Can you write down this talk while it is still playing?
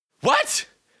What?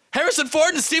 Harrison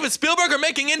Ford and Steven Spielberg are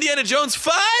making Indiana Jones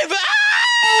 5?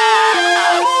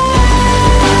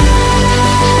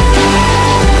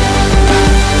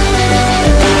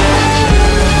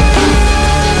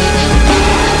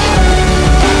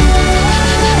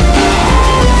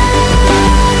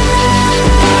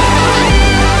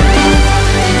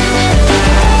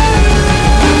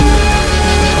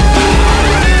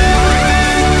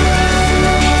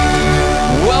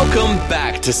 Welcome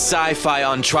back to Sci-Fi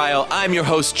on Trial. I'm your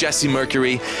host, Jesse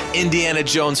Mercury. Indiana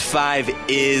Jones 5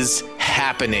 is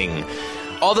happening.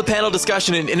 All the panel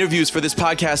discussion and interviews for this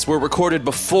podcast were recorded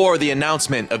before the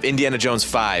announcement of Indiana Jones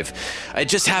 5. It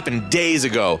just happened days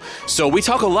ago. So we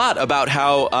talk a lot about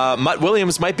how Mutt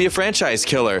Williams might be a franchise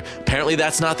killer. Apparently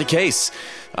that's not the case.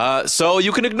 So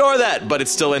you can ignore that, but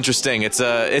it's still interesting.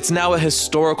 It's now a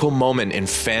historical moment in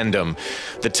fandom.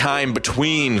 The time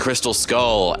between Crystal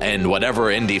Skull and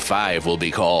whatever Indy 5 will be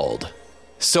called.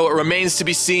 So it remains to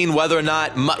be seen whether or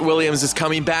not Mutt Williams is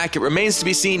coming back. It remains to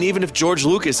be seen even if George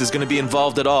Lucas is going to be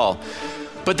involved at all.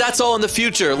 But that's all in the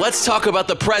future. Let's talk about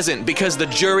the present because the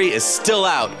jury is still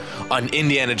out on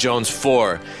Indiana Jones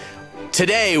 4.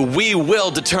 Today, we will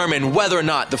determine whether or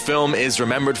not the film is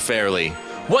remembered fairly.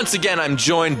 Once again, I'm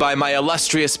joined by my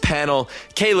illustrious panel,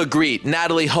 Kayla Greet,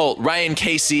 Natalie Holt, Ryan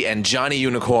Casey, and Johnny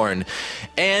Unicorn.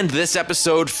 And this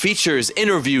episode features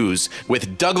interviews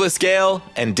with Douglas Gale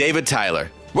and David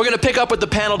Tyler. We're going to pick up with the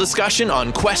panel discussion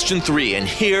on question 3, and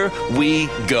here we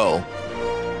go.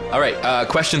 All right,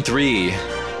 question 3.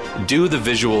 Do the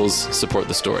visuals support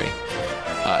the story?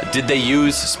 Did they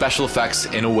use special effects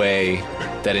in a way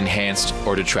that enhanced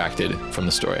or detracted from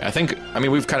the story? I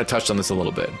mean, we've kind of touched on this a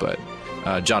little bit, but...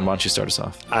 John, why don't you start us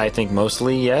off? I think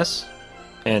mostly yes,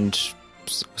 and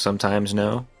sometimes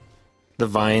no. The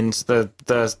vines, the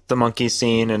monkey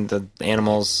scene, and the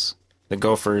animals, the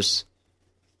gophers.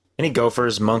 Any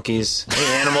gophers, monkeys, any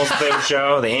animals that they would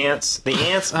show? The ants. The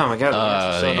ants. Oh my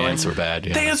god, the ants were bad.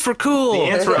 Yeah. The ants were cool. The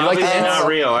ants were obviously not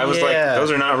real. I was like, those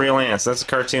are not real ants. That's a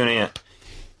cartoon ant.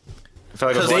 I feel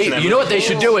like I was watching that you know what they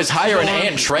should do is hire an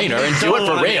ant trainer and do it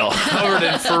for real. Covered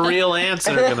in for real ants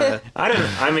that are gonna.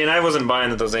 I wasn't buying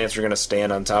that those ants were gonna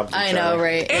stand on top of each other. I know,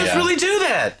 right? Ants really do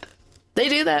that. They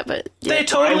do that, but They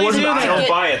totally do I don't that.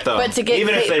 buy it though. But to get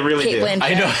even if they really Kate do. Blanchett,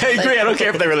 I know. I agree. I don't care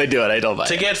if they really do it. I don't buy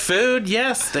To it. get food,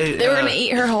 yes, they were gonna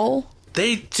eat her whole.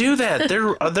 They do that.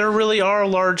 There really are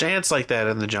large ants like that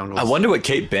in the jungle. I wonder what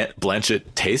Kate Blanchett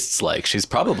tastes like. She's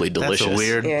probably delicious. That's a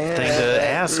weird thing to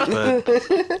ask, but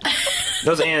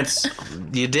Those ants.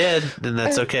 you did, and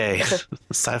that's okay.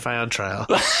 Sci-fi on trial.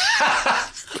 Yeah,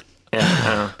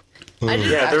 I don't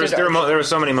know. There were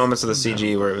so many moments of the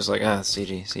CG where it was like,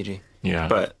 CG. Yeah.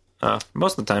 But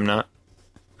most of the time, not.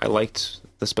 I liked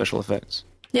the special effects.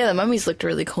 Yeah, the mummies looked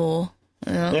really cool.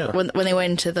 You know? Yeah. When they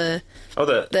went into the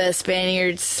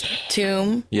Spaniard's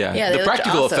tomb. Yeah. they The looked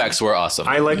practical awesome. effects were awesome.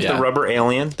 I liked the rubber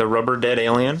alien, the rubber dead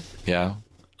alien. Yeah.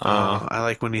 I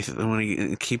like when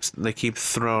they keep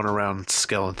throwing around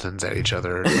skeletons at each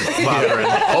other. Father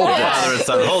and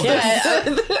son. Hold this.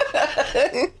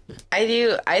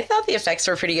 I thought the effects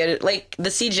were pretty good. Like the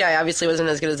CGI obviously wasn't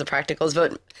as good as the practicals,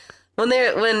 but when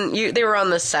they were on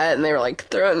the set and they were like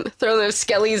throwing those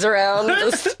skellies around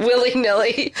just willy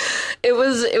nilly,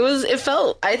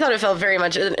 I thought it felt very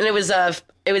much, and it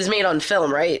was made on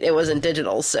film, right? It wasn't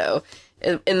digital, so.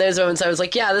 In those moments, I was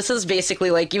like, yeah, this is basically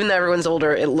like, even though everyone's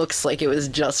older, it looks like it was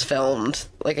just filmed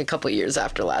like a couple years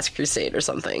after Last Crusade or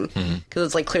something. Because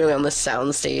it's like clearly on the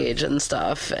sound stage and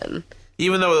stuff. And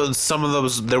even though some of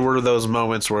those, there were those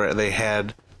moments where they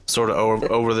had sort of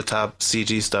over the top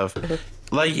CG stuff,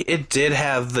 like it did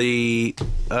have the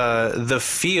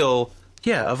feel,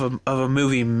 of a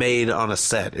movie made on a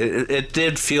set. It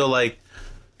did feel like,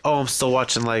 oh, I'm still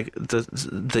watching like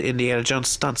the Indiana Jones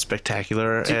stunt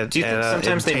spectacular. Do you think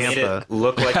sometimes they made it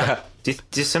look like? Do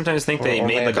you sometimes think they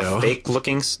made like a fake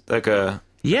looking, like a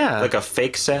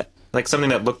fake set, like something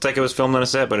that looked like it was filmed on a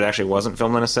set, but it actually wasn't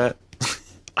filmed on a set?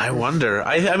 I wonder.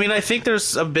 I mean, I think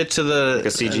there's a bit to the like a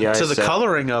CGI to the set.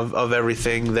 coloring of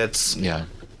everything that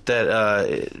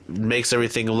makes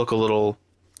everything look a little.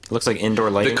 Looks like indoor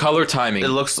lighting. The color timing. It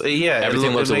looks,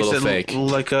 everything looks a makes little it fake,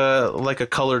 like a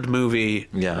colored movie.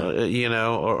 Yeah,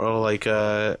 or like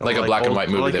a black and white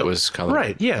movie that was colored.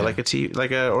 Right? Yeah, like a TV,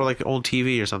 like old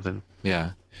TV or something.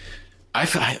 Yeah.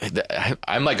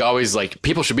 I'm like always like,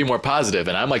 people should be more positive,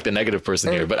 and I'm like the negative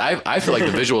person here. But I feel like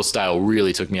the visual style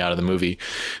really took me out of the movie.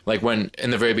 Like when in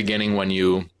the very beginning, when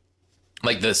you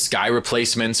like the sky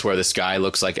replacements where the sky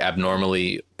looks like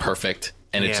abnormally perfect.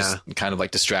 And it's just kind of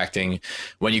like distracting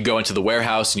when you go into the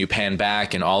warehouse and you pan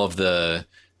back and all of the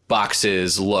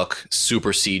boxes look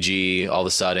super CG all of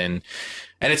a sudden.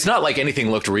 And it's not like anything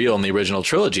looked real in the original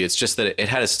trilogy. It's just that it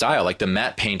had a style. Like the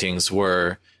matte paintings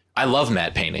were, I love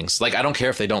matte paintings. Like, I don't care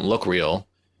if they don't look real.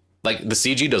 Like the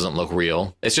CG doesn't look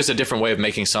real. It's just a different way of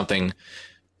making something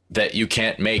that you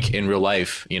can't make in real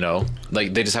life, you know?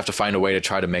 Like they just have to find a way to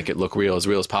try to make it look real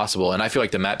as possible. And I feel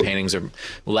like the matte paintings are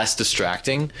less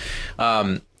distracting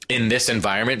in this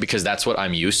environment because that's what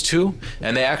I'm used to.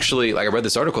 And they actually, like I read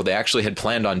this article, they actually had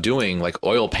planned on doing like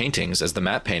oil paintings as the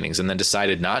matte paintings and then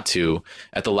decided not to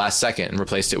at the last second and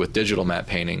replaced it with digital matte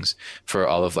paintings for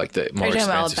all of like the more Are you talking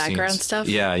about all the expensive background scenes. stuff?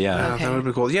 Yeah. Okay. That would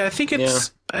be cool. Yeah, I think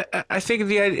it's. I think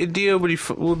the idea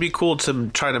would be cool to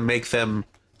try to make them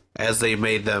as they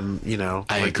made them, you know,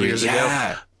 I like agree. years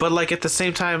ago. But like at the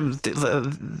same time,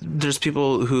 there's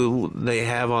people who they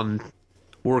have on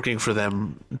working for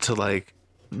them to like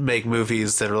make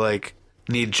movies that are like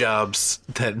need jobs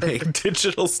that make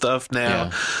digital stuff now.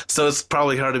 Yeah. So it's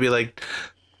probably hard to be like,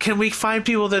 can we find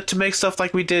people to make stuff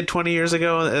like we did 20 years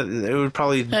ago? It would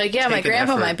probably yeah, my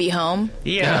grandpa might be home.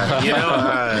 Yeah, you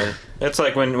know. It's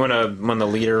like when the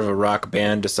leader of a rock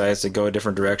band decides to go a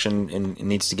different direction and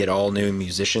needs to get all new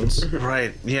musicians.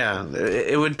 Right. Yeah.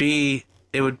 It would be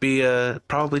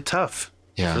probably tough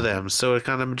for them. So it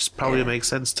kind of just probably makes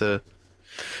sense to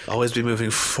always be moving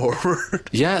forward.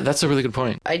 Yeah, that's a really good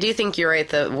point. I do think you're right.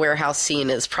 The warehouse scene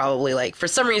is probably like, for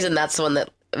some reason, that's the one that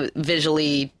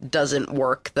visually doesn't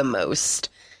work the most.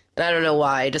 And I don't know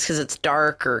why, just because it's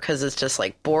dark or because it's just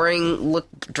like boring,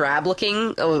 drab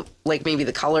looking, like maybe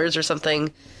the colors or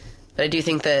something. But I do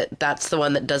think that that's the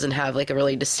one that doesn't have like a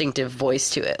really distinctive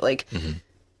voice to it. Like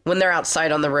when they're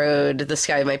outside on the road, the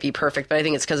sky might be perfect, but I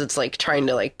think it's because it's like trying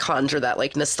to like conjure that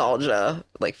like nostalgia,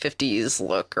 like 50s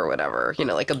look or whatever, you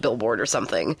know, like a billboard or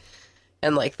something.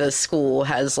 And like the school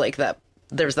has like that,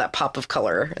 there's that pop of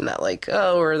color and that like,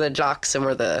 oh, we're the jocks and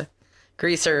we're the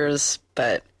greasers.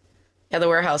 But yeah, the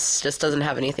warehouse just doesn't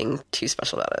have anything too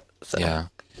special about it. So. Yeah.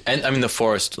 And I mean, the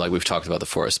forest, like we've talked about the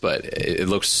forest, but it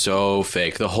looks so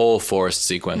fake. The whole forest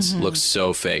sequence looks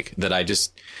so fake that I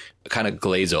just kind of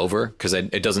glaze over because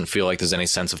it doesn't feel like there's any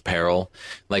sense of peril.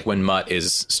 Like when Mutt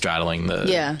is straddling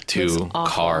the two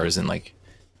cars and like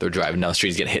they're driving down the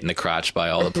streets, get hit in the crotch by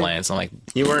all the plants. I'm like,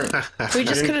 You weren't. We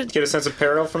just could have. Get a sense of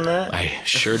peril from that. I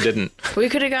sure didn't. We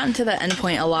could have gotten to the end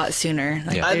point a lot sooner.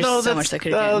 Like, Yeah. I there's know so much that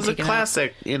could have that been was a taken out.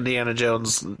 classic Indiana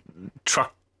Jones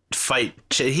truck fight.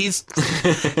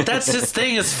 That's his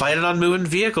thing, is fighting on moving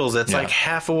vehicles. That's like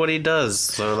half of what he does.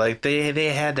 So like they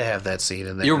had to have that scene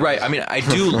in there. You're right. I mean, I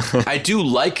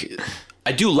do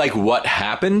like what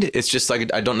happened. It's just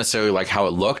like I don't necessarily like how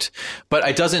it looked, but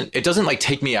it doesn't like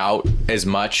take me out as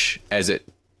much as it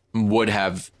would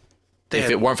have if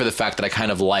it weren't for the fact that I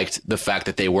kind of liked the fact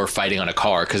that they were fighting on a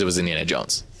car because it was Indiana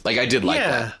Jones. Like I did like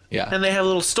that. Yeah. And they have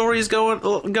little stories going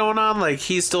on. Like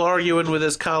he's still arguing with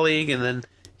his colleague, and then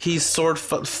he's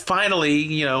finally,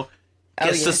 you know,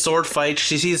 gets the sword fight.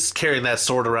 He's carrying that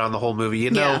sword around the whole movie. You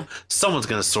know, someone's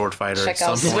gonna sword fight her at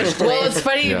some Chekhov's point. switchblade. Well, it's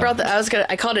funny you brought that.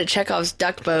 I called it Chekhov's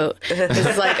duck boat.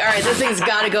 It's like, all right, this thing's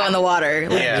got to go in the water.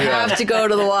 Like, Yeah. You have to go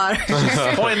to the water.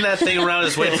 Pointing that thing around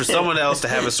is waiting for someone else to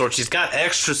have a sword. She's got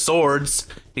extra swords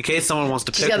in case someone wants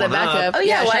to pick got the one up. backup. Oh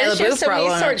yeah, why Shia does she have LaBeouf so brought many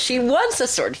one. swords? She wants a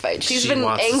sword fight. She's She been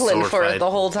wants a angling sword for fight it the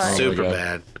whole time. Super God.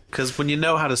 bad. Because when you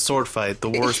know how to sword fight, the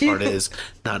worst part is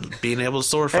not being able to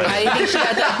sword fight. Why do you think she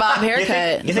got that bob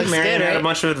haircut? You think Looks Marion good, had a right?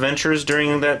 bunch of adventures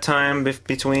during that time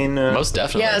between? Most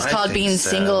definitely. Yeah, it's I called think being so.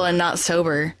 single and not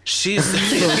sober. She's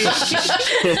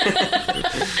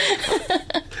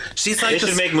she's like They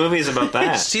should make movies about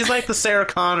that. she's like the Sarah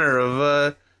Connor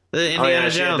of the Indiana Oh yeah,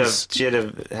 Jones. she had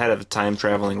a time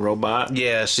traveling robot.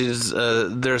 Yeah, she's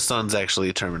their son's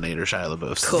actually Terminator, Shia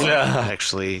LaBeouf. Cool. Yeah.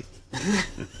 Actually,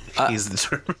 he's the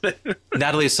Terminator.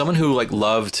 Natalie, as someone who like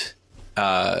loved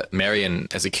Marion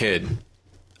as a kid,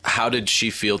 how did she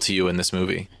feel to you in this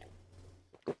movie?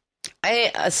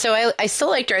 I still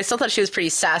liked her. I still thought she was pretty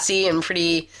sassy and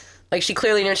pretty, like, she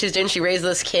clearly knew what she was doing. She raised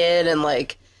this kid and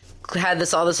like had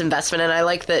all this investment, and I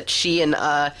like that she and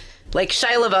like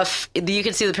Shia LaBeouf, you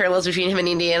can see the parallels between him and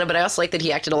Indiana, but I also like that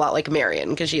he acted a lot like Marion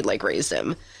because she like raised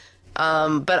him.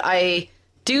 But I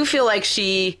do feel like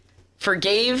she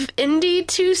forgave Indy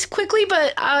too quickly,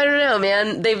 but I don't know,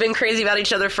 man. They've been crazy about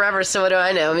each other forever, so what do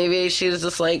I know? Maybe she was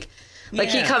just like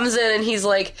he comes in and he's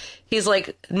like,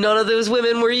 none of those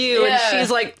women were you, Yeah. and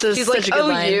she's like, That's such a good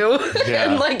line. you,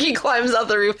 and like he climbs out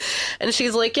the roof, and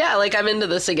she's like, yeah, like I'm into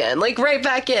this again, like right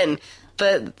back in.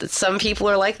 But some people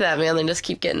are like that, man. They just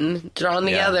keep getting drawn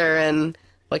together, and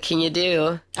what can you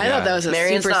do? I thought that was a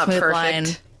Marion's super not smooth perfect. line.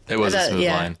 It was a thought- smooth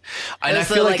yeah. line. It And I was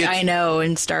feel the, like it's I know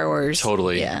in Star Wars.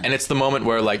 totally. Yeah. And it's the moment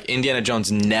where like Indiana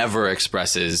Jones never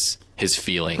expresses his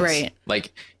feelings. Right.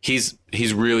 Like he's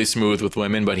really smooth with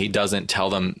women, but he doesn't tell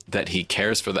them that he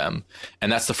cares for them.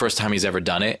 And that's the first time he's ever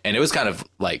done it. And it was kind of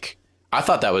like, I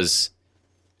thought that was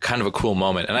kind of a cool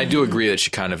moment. And I do agree that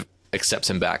she kind of accepts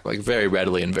him back like very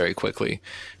readily and very quickly.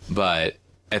 But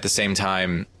at the same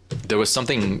time, there was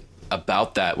something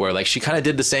about that where like she kind of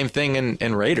did the same thing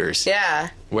in Raiders. Yeah.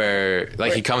 Where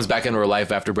like he comes back into her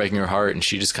life after breaking her heart and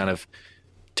she just kind of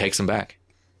takes him back.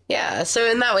 Yeah, so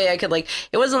in that way, I could like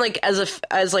it wasn't like as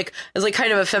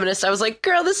kind of a feminist. I was like,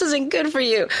 "Girl, this isn't good for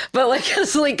you," but like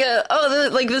as like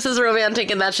this is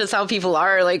romantic and that's just how people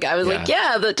are. Like I was like,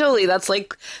 "Yeah, totally." That's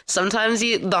like sometimes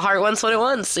the heart wants what it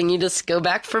wants, and you just go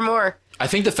back for more. I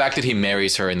think the fact that he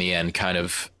marries her in the end kind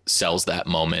of sells that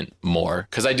moment more,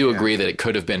 because I do agree that it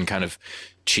could have been kind of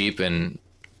cheap and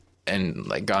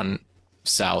like gone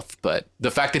south, but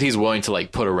the fact that he's willing to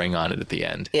like put a ring on it at the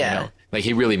end, like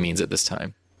he really means it this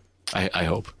time. I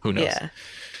hope. Who knows? Yeah.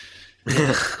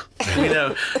 We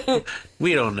don't know.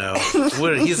 We don't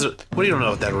know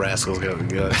what that rascal's going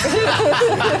to get.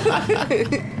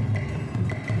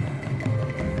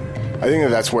 I think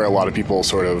that's where a lot of people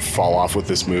sort of fall off with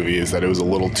this movie, is that it was a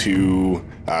little too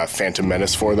Phantom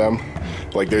Menace for them.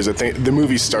 Like there's a thing, the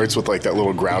movie starts with like that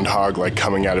little groundhog like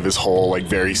coming out of his hole, like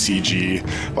very CG.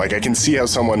 Like I can see how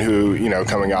someone who,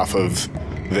 coming off of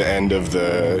the end of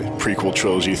the prequel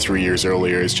trilogy 3 years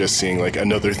earlier is just seeing like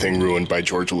another thing ruined by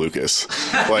George Lucas.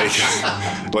 like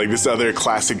this other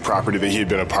classic property that he had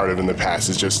been a part of in the past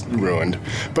is just ruined.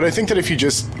 But I think that if you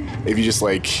just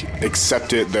like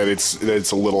accept it that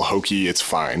it's a little hokey, it's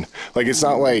fine. Like it's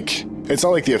not like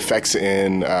the effects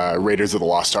in Raiders of the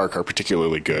Lost Ark are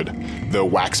particularly good. The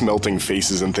wax melting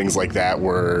faces and things like that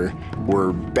were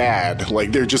bad.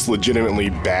 Like they're just legitimately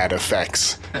bad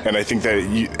effects. And I think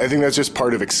that's just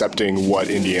part of accepting what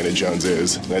Indiana Jones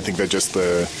is. And I think that just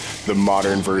the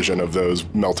modern version of those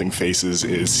melting faces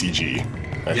is CG.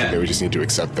 I think that we just need to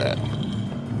accept that.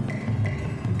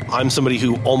 I'm somebody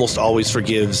who almost always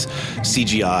forgives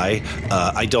CGI.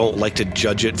 I don't like to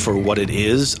judge it for what it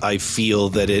is. I feel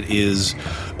that it is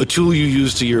a tool you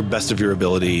use to your best of your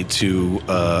ability to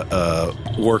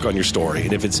work on your story.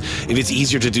 And if it's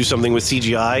easier to do something with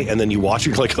CGI and then you watch it,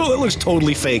 you're like, oh, that looks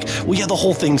totally fake. Well, yeah, the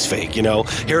whole thing's fake.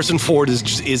 Harrison Ford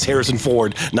is Harrison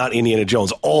Ford, not Indiana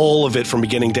Jones. All of it from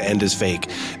beginning to end is fake.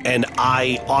 And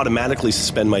I automatically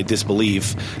suspend my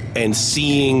disbelief, and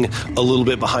seeing a little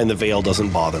bit behind the veil doesn't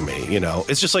bother me.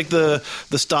 It's just like the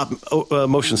stop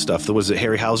motion stuff. Was it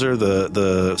Harry Hauser,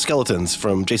 the skeletons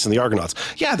from Jason the Argonauts?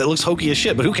 Yeah, that looks hokey as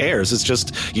shit, but who cares? It's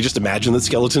just, you just imagine that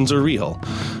skeletons are real.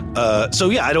 So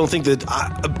yeah, I don't think that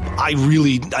I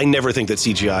never think that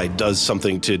CGI does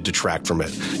something to detract from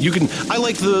it. I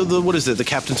like the what is it, the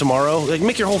Captain Tomorrow? Like,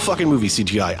 make your whole fucking movie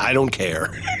CGI. I don't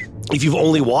care. If you've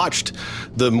only watched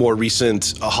the more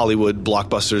recent Hollywood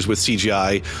blockbusters with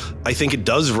CGI, I think it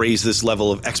does raise this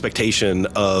level of expectation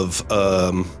of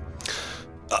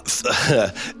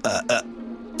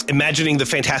imagining the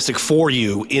Fantastic Four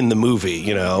you in the movie,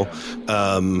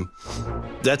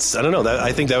 That's, I don't know,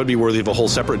 I think that would be worthy of a whole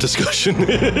separate discussion.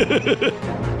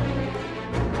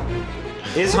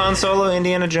 Is Han Solo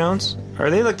Indiana Jones? Are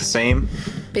they like the same?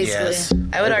 Basically. Yes.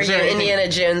 I would argue Indiana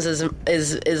Jones is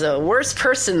a worse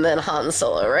person than Han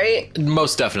Solo, right?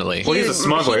 Most definitely. Well, he's a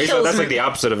smuggler. he kills That's like the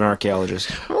opposite of an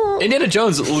archaeologist. Indiana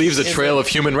Jones leaves a trail of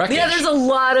human wreckage. Yeah, there's a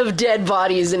lot of dead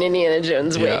bodies in Indiana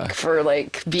Jones' Yeah. wake for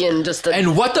like being just a.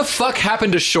 And what the fuck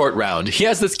happened to Short Round? He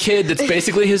has this kid that's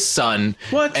basically his son.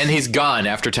 What? And he's gone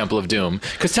after Temple of Doom.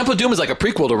 Because Temple of Doom is like a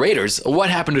prequel to Raiders. What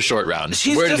happened to Short Round?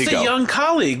 She's Where did just he go? a young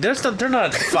colleague. They're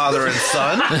not father and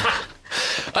son.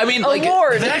 I mean, like,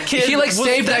 Award. That kid, he like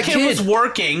saved that kid. was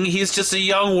working. He's just a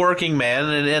young working man,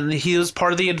 and he was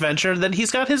part of the adventure. Then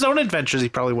he's got his own adventures he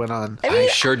probably went on. I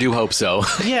sure do hope so.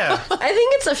 Yeah. I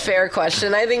think it's a fair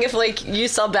question. I think if like you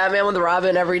saw Batman with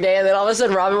Robin every day, and then all of a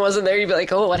sudden Robin wasn't there, you'd be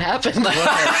like, "Oh, what happened to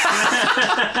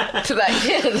that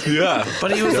kid?" Yeah.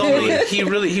 But he was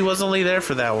only there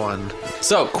for that one.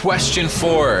 So, question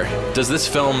 4. Does this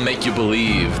film make you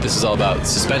believe? This is all about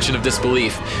suspension of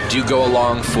disbelief. Do you go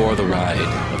along for the ride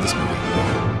of this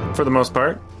movie? For the most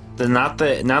part. Not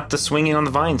the swinging on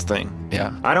the vines thing.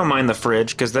 Yeah. I don't mind the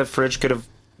fridge, because that fridge could have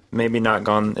maybe not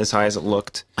gone as high as it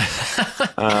looked.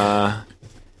 I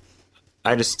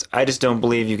just don't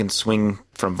believe you can swing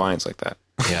from vines like that.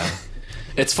 Yeah.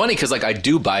 It's funny because like I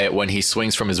do buy it when he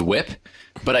swings from his whip,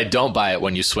 but I don't buy it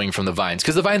when you swing from the vines,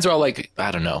 because the vines are all like,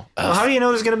 I don't know. Well, how do you know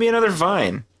there's going to be another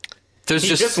vine? There's He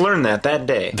just, just learned that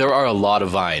day. there are a lot of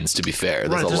vines, to be fair. Right,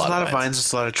 there's a lot of vines,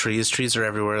 there's a lot of trees. Trees are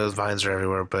everywhere, those vines are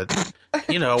everywhere. But,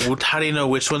 you know, how do you know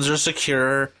which ones are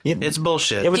secure? It's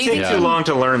bullshit. It would Do you take think- too long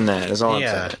to learn that, is all I'm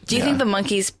Yeah. saying. Do you think the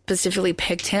monkeys specifically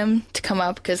picked him to come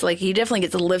up? Because, like, he definitely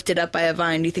gets lifted up by a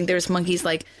vine. Do you think there's monkeys,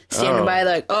 like, standing by,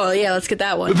 like, oh, yeah, let's get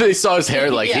that one? They saw his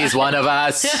hair, like, Yeah. he's one of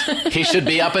us. He should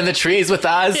be up in the trees with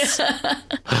us.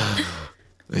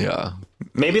 Yeah.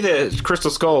 Maybe the Crystal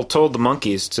Skull told the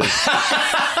monkeys to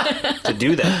to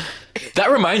do that. That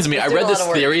reminds me, I doing read a this lot of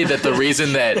work. theory that the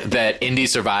reason that Indy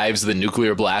survives the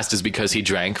nuclear blast is because he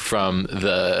drank from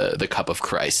the cup of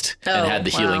Christ and Oh, had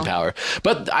the wow. healing power.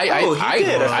 But he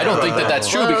did. I don't think that that's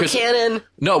true Whoa, because canon.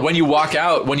 no, when you walk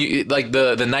out, when you like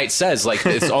the knight says, like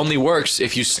it only works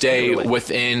if you stay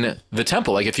within the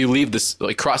temple. Like if you leave this,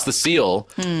 like cross the seal,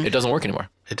 it doesn't work anymore.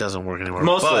 It doesn't work anymore.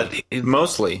 Mostly. But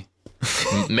Mostly.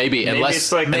 Maybe unless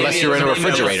it's like- unless maybe you're in a There's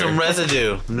refrigerator. some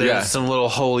residue. There's Yeah. some little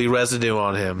holy residue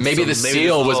on him. Maybe the there's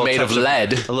seal a was little made of touch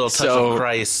lead, A little touch so- of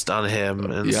Christ on him,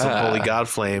 and some Yeah. holy God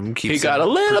flame keeps He got a him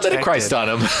little bit of protected. Christ on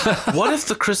him. What if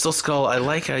the crystal skull? I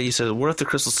like how you said. What if the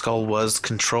crystal skull was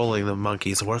controlling the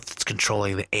monkeys? What if it's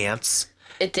controlling the ants?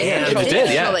 It did. And control it did,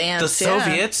 the- yeah. Control the The ants, yeah.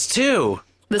 Soviets too.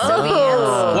 The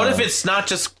Soviets. What if it's not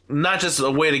just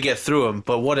a way to get through them,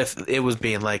 but what if it was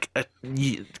being like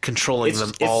controlling them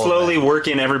It's all? slowly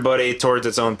working everybody towards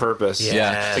its own purpose.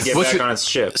 Yeah. To get Which back would- on its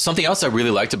ship. Something else I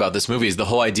really liked about this movie is the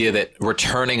whole idea that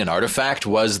returning an artifact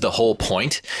was the whole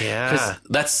point. Yeah.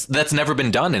 'Cause that's never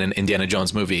been done in an Indiana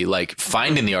Jones movie. Like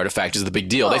finding the artifact is the big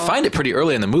deal. They find it pretty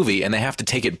early in the movie and they have to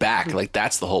take it back. Like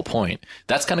that's the whole point.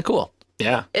 That's kind of cool.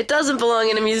 Yeah. It doesn't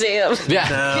belong in a museum. Yeah.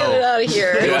 Get it out of It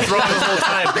here. was wrong the whole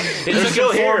time. It took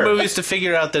still him 4 here. movies to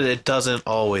figure out that it doesn't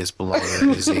always belong in a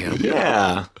museum.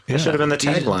 Yeah. That should have been the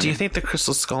tagline. Do you think the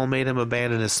crystal skull made him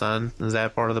abandon his son? Is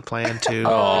that part of the plan too?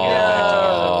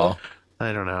 Oh.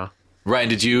 I don't know. Ryan,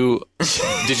 did you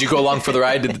go along for the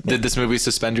ride? Did this movie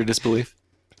suspend your disbelief?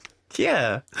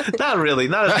 Yeah, not really,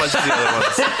 not as much as the other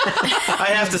ones. I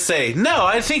have to say, no.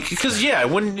 I think because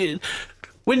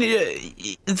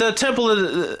the temple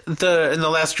in the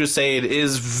Last Crusade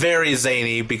is very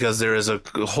zany because there is a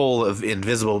whole of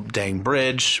invisible dang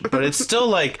bridge, but it's still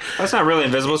like That's not really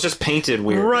invisible. It's just painted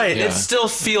weird. right. Yeah. It still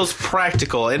feels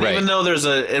practical, and Right. even though there's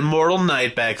an immortal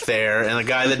knight back there and a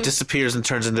guy that disappears and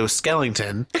turns into a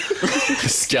skeleton,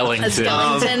 Skellington. A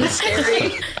skeleton.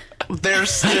 Scary.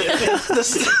 there's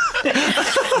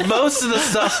most of the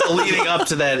stuff leading up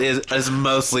to that is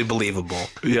mostly believable.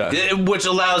 Yeah. Which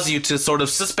allows you to sort of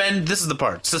suspend. This is the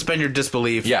part. Suspend your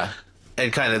disbelief. Yeah.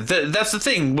 And kind of that's the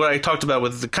thing. What I talked about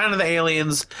with the kind of the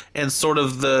aliens and sort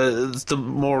of the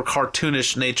more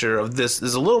cartoonish nature of this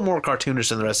is a little more cartoonish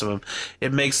than the rest of them.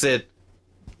 It makes it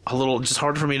a little just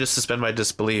harder for me to suspend my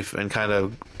disbelief and kind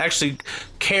of actually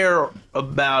care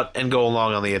about and go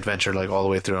along on the adventure like all the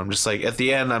way through. I'm just like at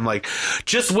the end I'm like,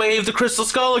 just wave the crystal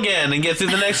skull again and get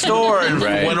through the next door and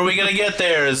Right. when are we gonna get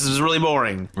there? This is really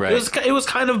boring. Right. It was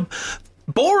kind of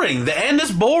boring. The end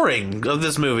is boring of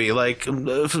this movie. Like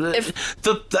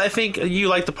I think you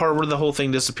like the part where the whole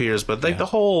thing disappears, but like the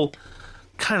whole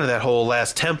kind of that whole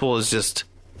last temple is just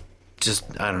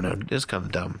I don't know, it's kind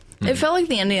of dumb. It felt like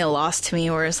the ending of Lost to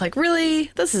me, where it's like, really,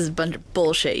 this is a bunch of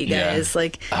bullshit, you Yeah. guys.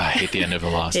 Like, I hate the end of The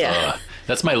Lost. Yeah. Ugh.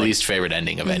 That's my least favorite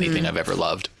ending of anything I've ever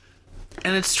loved.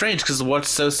 And it's strange because what's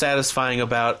so satisfying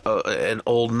about an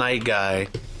old night guy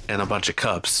and a bunch of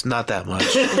cups? Not that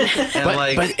much.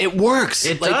 And But it works.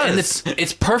 It like, and does.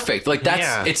 it's perfect. Like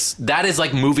Yeah. that is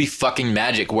like movie fucking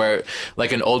magic where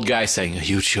like an old guy saying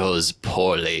you chose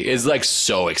poorly is like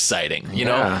so exciting. You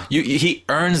know, he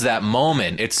earns that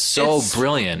moment. It's so It's-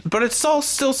 brilliant. But it's all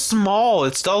still small.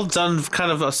 It's all done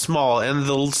kind of a small, and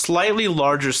the slightly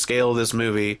larger scale of this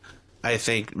movie, I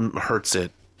think, hurts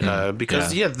it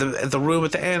because the room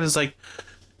at the end is like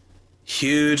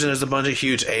huge, and there's a bunch of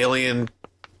huge alien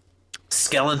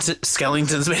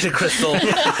skeletons made of crystal,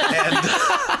 and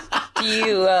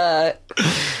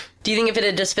Do you think if it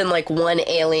had just been like one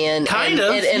alien, Kind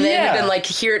of, and then yeah. he'd been like,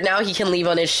 here now he can leave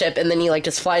on his ship, and then he like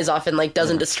just flies off and like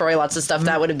doesn't destroy lots of stuff,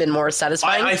 that would have been more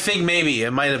satisfying. I think maybe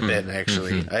it might have been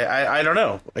actually. I don't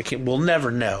know. We'll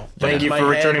never know. Thank you for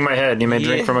returning my head. You may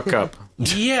drink from a cup.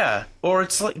 Yeah, or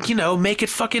it's like make it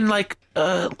fucking like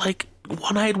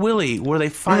One-Eyed Willie, where they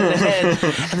find the head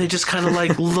and they just kind of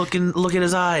like look at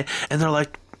his eye, and they're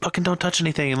like, "Fucking don't touch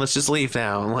anything, and let's just leave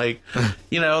now." And like,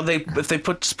 if they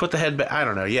put the head back, I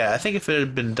don't know. Yeah, I think if it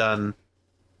had been done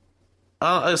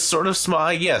A sort of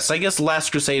small, yes. I guess Last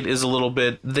Crusade is a little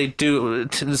bit. They do.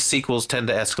 The sequels tend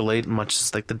to escalate, much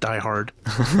as like the Die Hard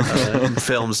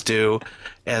films do,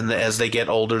 and as they get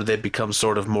older, they become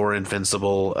sort of more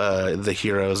invincible. The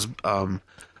heroes,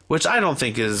 which I don't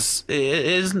think is.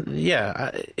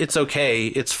 Yeah, it's okay.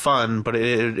 It's fun, but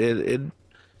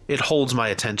it holds my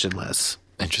attention less.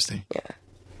 Interesting. Yeah.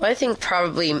 Well, I think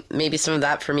probably maybe some of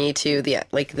that for me too.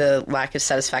 The lack of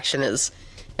satisfaction is.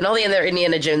 In all the other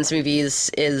Indiana Jones movies,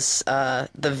 is the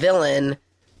villain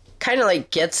kind of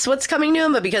like gets what's coming to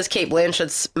him, but because Cate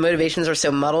Blanchett's motivations are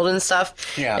so muddled and stuff,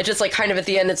 it's just like kind of at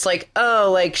the end, it's like,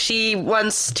 oh, like she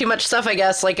wants too much stuff, I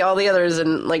guess, like all the others,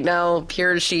 and like now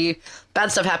here bad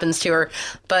stuff happens to her,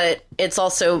 but it's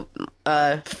also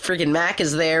freaking Mac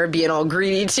is there being all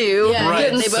greedy too. Yeah, Right.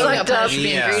 they both got punished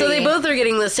being Yeah. greedy. So they both are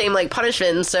getting the same like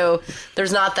punishment, and so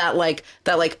there's not that like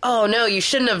oh no, you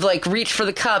shouldn't have like reached for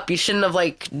the cup, you shouldn't have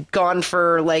like gone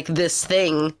for like this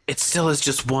thing. It still is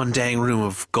just one dang room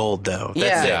of gold, though. Yeah.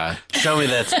 That's it. Yeah. Show me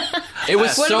that. It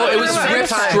was What so. about- It was what about ripped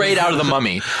Vampire? straight out of the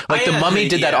Mummy. Like the Mummy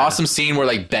did that yeah. awesome scene where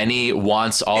like Benny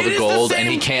wants all It the is the gold and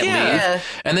same- he can't yeah. leave,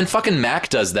 and then fucking Mac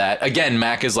does that again.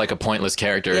 Mac is like a pointless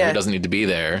character Yeah. who doesn't need to be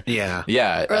there. Yeah.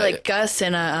 Yeah. Or like Gus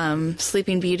in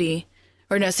Sleeping Beauty.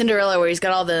 Or no, Cinderella, where he's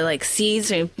got all the like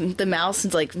seeds, and the mouse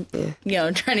is like,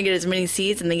 trying to get as many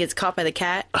seeds, and then gets caught by the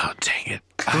cat. Oh, dang it.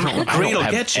 I Greed don't will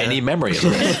have get you. any memory of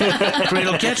this. Greed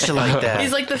will get you like that.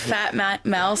 He's like the fat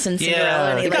mouse in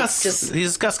Cinderella, and he like Gus. just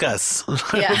He's Gus.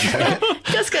 yeah,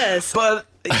 Gus. But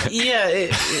yeah,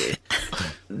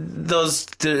 those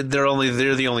they're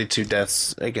the only two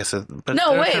deaths, I guess. But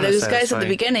No they're way, kinda those guys at the satisfying.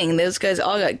 beginning, those guys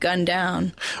all got gunned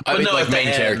down. I mean, no, like at the main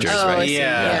end. characters, Oh, I right? see,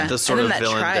 Yeah, the sort and of then that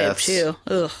villain tribe deaths. too.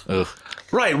 Ugh. Ugh.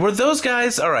 Right, were those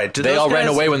guys all right? They all ran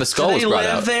away when the skull do was they brought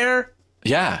live out. there?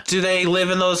 Yeah. Do they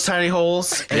live in those tiny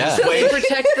holes? And Yeah. just They wait?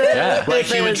 protect the, Yeah. Like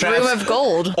the human room traps? of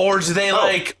gold. Or do they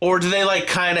like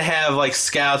kind of have like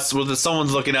scouts where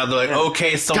someone's looking out? They're like,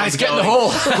 okay, someone's Guys, get in the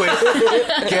going. hole.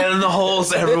 Quick, get in the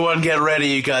holes. Everyone, get ready.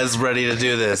 You guys ready to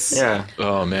do this? Yeah.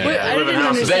 Oh man. Wait, I didn't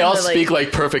understand They all the, like, speak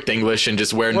like perfect English and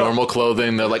just wear normal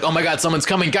clothing. They're like, "Oh my god, someone's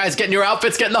coming! Guys, get in your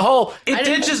outfits, get in the hole!" It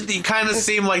did just kind of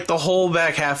seem like the whole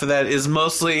back half of that is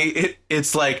mostly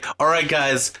it's like, all right,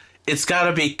 guys, it's got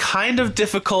to be kind of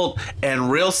difficult and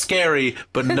real scary,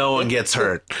 but no one gets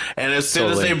hurt. And as soon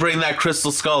Totally. as they bring that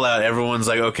crystal skull out, everyone's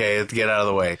like, okay, get out of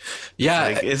the way. Yeah.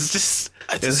 Like, it's just.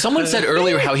 Someone said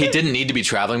earlier how he didn't need to be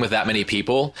traveling with that many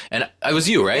people, and it was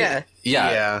you, right?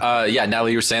 Yeah. Yeah.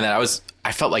 Natalie, you were saying that.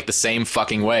 I felt like the same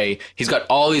fucking way. He's got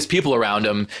all these people around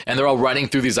him, and they're all running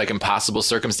through these like impossible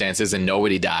circumstances, and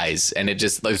nobody dies, and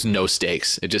there's no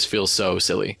stakes. It just feels so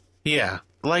silly. Yeah,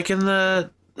 like in the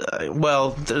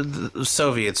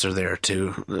Soviets are there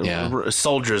too. Yeah.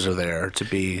 Soldiers are there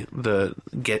to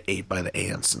get ate by the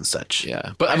ants and such.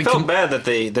 Yeah, but I I mean, felt bad that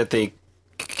they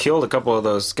killed a couple of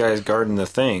those guys guarding the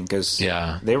thing because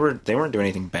they weren't doing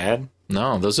anything bad.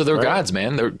 no, those are their gods,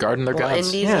 man. They're guarding their Well, gods.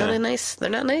 Indy's Yeah. not nice. They're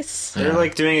not nice. They're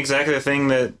like doing exactly the thing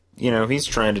that he's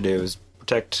trying to do is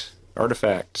protect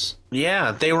artifacts.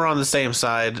 Yeah, they were on the same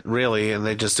side, really, and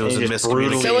it was a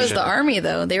miscommunication. So was the army,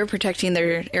 though. They were protecting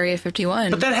their Area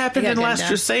 51. But that happened They in got gunned Last down.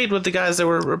 Crusade with the guys that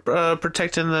were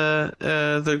protecting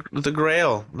the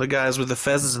Grail, the guys with the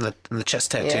fezzes and the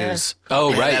chest tattoos. Oh,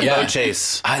 And right, that yeah. boat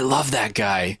chase. I love that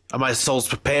guy. My soul's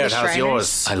prepared. The How's Shriners?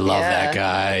 yours? I love Yeah. that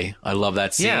guy. I love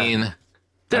that Yeah. scene.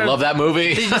 I love that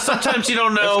movie. Sometimes you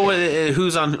don't know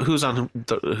who's on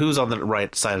the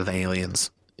right side of the aliens.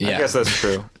 Yeah, I guess that's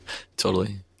true.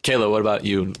 totally. Kayla, what about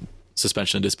you?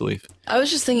 Suspension of disbelief. I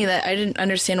was just thinking that I didn't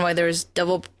understand why there was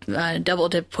double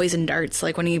dip poison darts.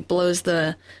 Like when he blows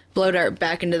the blow dart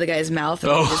back into the guy's mouth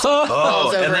and he just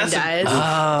falls over and dies.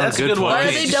 That's a good good one. why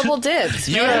are they double dipped?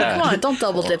 Man, Yeah. come on, don't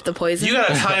double dip the poison. You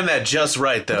gotta time that just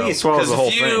right, though. think he swallows the whole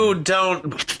if you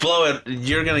don't blow it,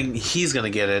 he's gonna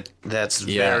get it. That's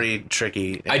very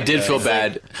tricky. I did feel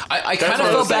bad. I kind of one of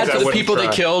felt those bad things for I the wouldn't people they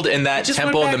try. killed in that just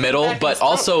temple went in the back- middle, back but his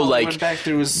also throat, like went back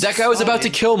through his that guy was about to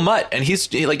spine. kill Mutt, and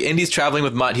he's like Indy's traveling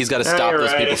with Mutt. He's got to stop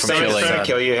those people If from someone's killing. trying to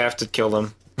kill you, you have to kill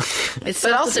them. It's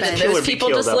But also, did self-defense. would those be people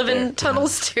killed just up live there. in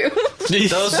tunnels too?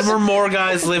 Those were more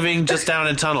guys living just down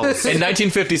in tunnels. In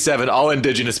 1957, all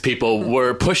indigenous people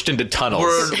were pushed into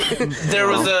tunnels. There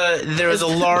was a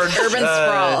large Urban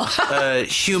sprawl.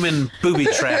 human booby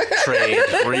trap trade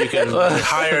where you can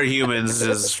hire humans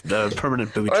as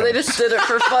permanent booby Or traps. they just did it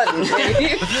for fun?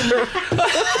 Maybe.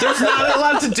 There's not a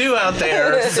lot to do out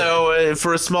there, so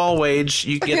for a small wage,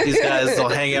 you get these guys. They'll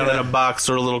hang out in a box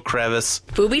or a little crevice.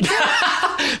 Booby trap?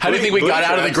 How do you think we got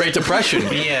out of the traps. Great Depression?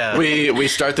 Yeah. we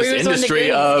start this We were going to industry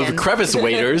games of again. crevice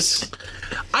waiters.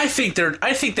 I think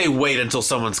they wait until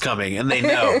someone's coming and they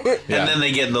know, and then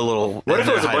they get in the little. What if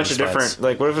it was a bunch of different?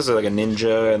 Like, what if it was like a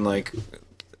ninja and like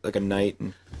a knight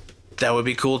and that would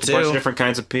be cool too. a bunch of different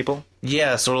kinds of people?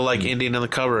 Yeah, sort of like Indian in the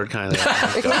Cupboard, kind of.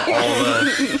 Like all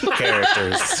the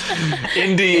characters.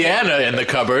 Indiana in the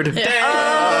cupboard.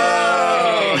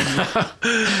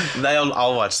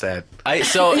 I'll watch that.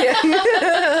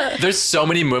 There's so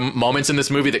many moments in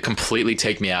this movie that completely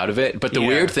take me out of it. But the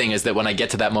weird thing is that when I get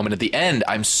to that moment at the end,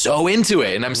 I'm so into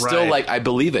it, and I'm still like, I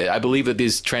believe it. I believe that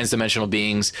these transdimensional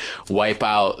beings wipe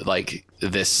out like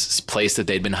this place that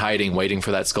they'd been hiding, waiting for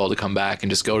that skull to come back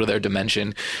and just go to their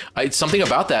dimension. Something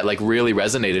about that like really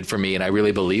resonated for me, and I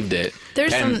really believed it.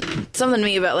 There's something to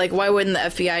me about like, why wouldn't the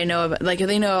FBI know about, like, if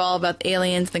they know all about the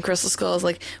aliens and the crystal skulls,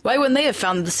 like why wouldn't they have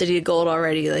found the City of Gold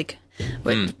already? Like,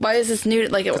 why is this new?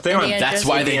 Like, that's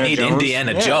why they need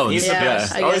Indiana Jones.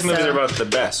 All these movies are about the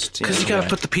best. Because you gotta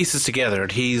put the pieces together.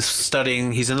 He's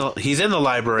studying. He's in the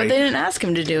library. But they didn't ask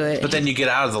him to do it. But then you get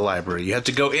out of the library. You have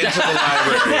to go into the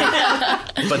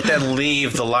library, but then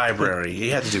leave the library.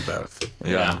 You have to do both.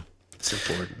 Yeah, it's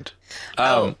important.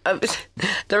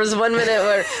 There was 1 minute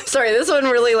where, sorry, this one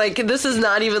really, like, this is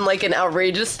not even like an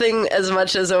outrageous thing as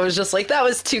much as I was just like, that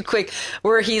was too quick,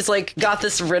 where he's like got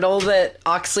this riddle that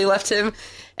Oxley left him,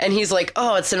 and he's like,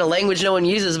 oh, it's in a language no one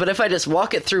uses, but if I just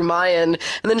walk it through Mayan,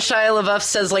 and then Shia LaBeouf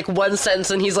says like one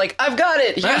sentence and he's like, I've got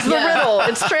it, here's the riddle,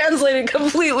 it's translated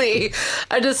completely.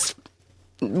 I just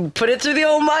put it through the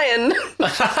old Mayan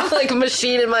like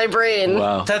machine in my brain.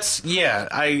 Wow. That's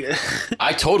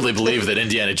I totally believe that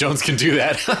Indiana Jones can do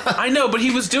that. I know, but he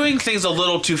was doing things a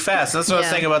little too fast. That's what I was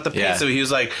saying about the pizza. He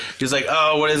was like,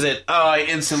 oh, what is it? Oh, I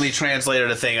instantly translated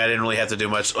a thing. I didn't really have to do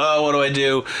much. Oh, what do I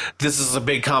do? This is a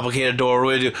big complicated door.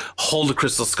 What do I do? Hold the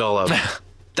crystal skull up.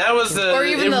 That was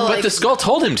but the skull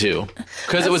told him to,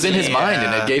 because it was in his mind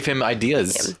and it gave him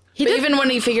ideas. But even when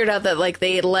he figured out that like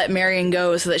they let Marion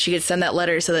go so that she could send that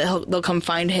letter so that they'll come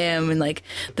find him, and like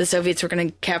the Soviets were going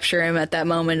to capture him at that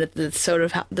moment at the soda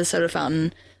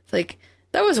fountain, it's like,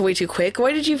 that was way too quick.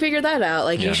 Why did you figure that out?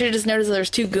 Like, you should have just noticed there's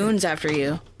 2 goons after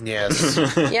you. Yes.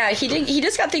 Yeah, he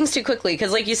just got things too quickly,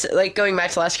 because like you said, like going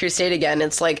back to Last Crusade again,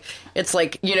 it's like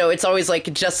you know, it's always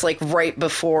like just like right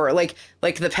before, like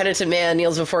the penitent man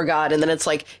kneels before God, and then it's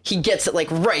like he gets it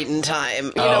like right in time.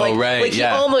 You know, like he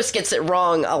almost gets it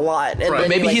wrong a lot. And then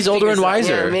maybe he's older and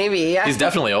wiser. Yeah, maybe. Yeah. He's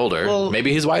definitely older. Well,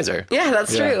 maybe he's wiser. Yeah,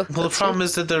 that's true. Well, the problem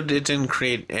is that it didn't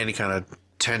create any kind of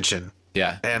tension.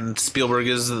 Yeah. And Spielberg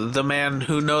is the man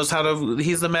who knows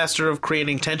he's the master of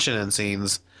creating tension in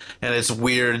scenes. And it's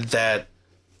weird that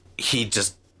he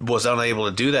just was unable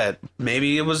to do that.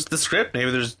 Maybe it was the script.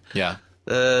 Maybe there's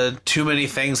too many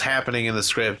things happening in the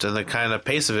script, and the kind of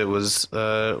pace of it was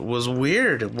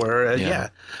weird. Where,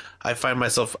 I find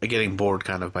myself getting bored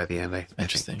kind of by the end.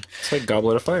 Interesting. It's like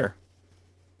Goblet of Fire.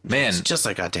 Man, it's just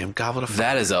like goddamn Goblet of Fire.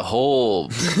 That is a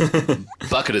whole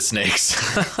bucket of snakes.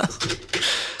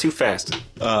 Too fast.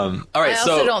 All right, I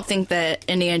also don't think that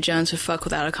Indiana Jones would fuck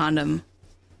without a condom.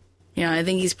 You know, I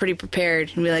think he's pretty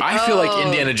prepared and be like, I feel like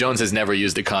Indiana Jones has never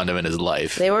used a condom in his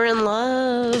life. They were in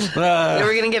love. They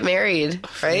were gonna get married,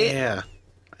 right? Yeah,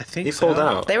 I think he pulled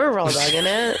out. They were raw dogging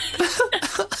it.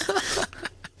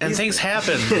 And things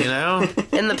happen, you know.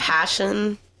 In the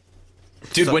passion.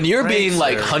 Dude, when you're being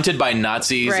like hunted by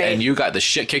Nazis and you got the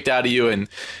shit kicked out of you, and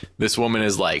this woman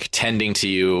is like tending to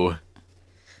you,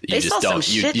 you just don't.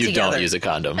 You don't use a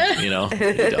condom. You know,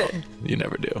 you don't. You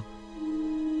never do.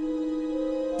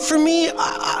 For me,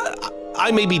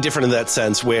 I may be different in that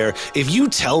sense, where if you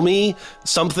tell me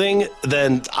something,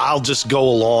 then I'll just go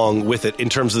along with it in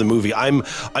terms of the movie. I'm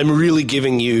really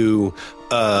giving you.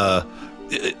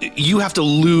 You have to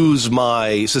lose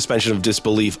my suspension of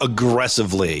disbelief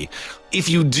aggressively. If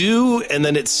you do, and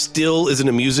then it still is an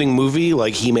amusing movie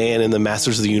like He-Man and the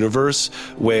Masters of the Universe,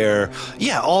 where,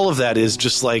 all of that is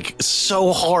just like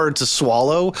so hard to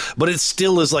swallow, but it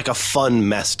still is like a fun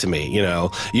mess to me, you know?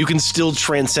 You can still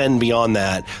transcend beyond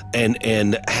that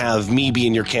and have me be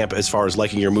in your camp as far as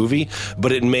liking your movie,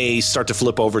 but it may start to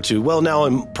flip over to, well, now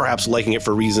I'm perhaps liking it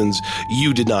for reasons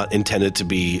you did not intend it to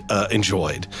be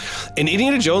enjoyed. And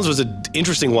Indiana Jones was an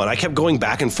interesting one. I kept going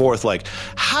back and forth, like,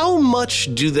 how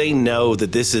much do they know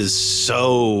that this is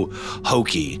so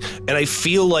hokey? And I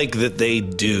feel like that they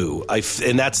do.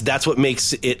 And that's what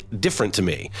makes it different to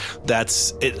me.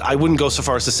 That's it. I wouldn't go so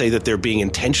far as to say that they're being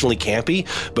intentionally campy,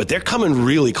 but they're coming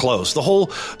really close. The whole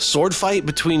sword fight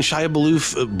between Shia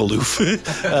LaBeouf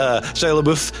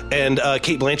and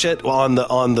Cate Blanchett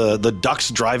on the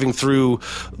ducks driving through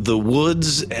the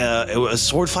woods,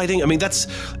 sword fighting. I mean,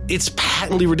 it's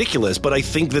patently ridiculous, but I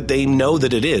think that they know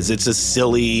that it is. It's a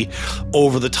silly,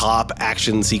 over the top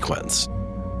action sequence.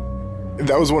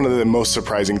 that was one of the most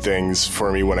surprising things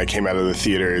for me when I came out of the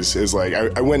theaters. Is like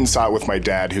I went and saw it with my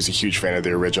dad, who's a huge fan of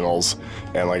the originals,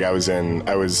 and like I was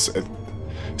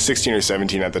 16 or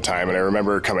 17 at the time, and I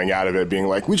remember coming out of it being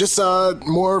like, we just saw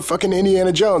more fucking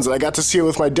Indiana Jones, and I got to see it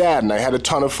with my dad, and I had a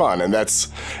ton of fun. And I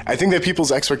think that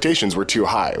people's expectations were too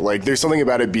high. Like, there's something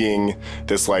about it being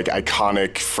this like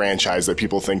iconic franchise that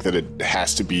people think that it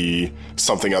has to be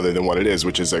something other than what it is,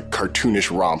 which is a cartoonish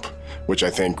romp, which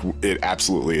I think it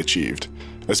absolutely achieved.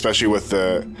 Especially with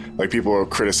people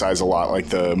criticize a lot, like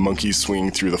the monkey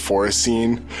swing through the forest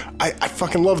scene. I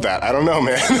fucking love that. I don't know,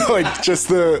 man. I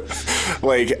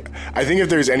think if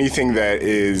there's anything that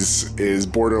is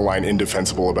borderline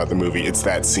indefensible about the movie, it's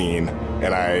that scene.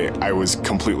 And I was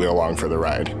completely along for the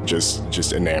ride,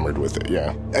 just enamored with it,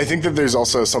 yeah. I think that there's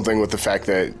also something with the fact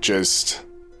that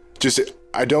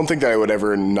I don't think that I would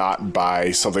ever not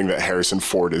buy something that Harrison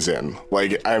Ford is in.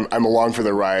 Like, I'm along for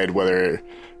the ride, whether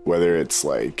it's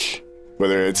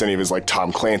any of his like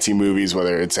Tom Clancy movies,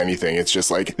 whether it's anything. It's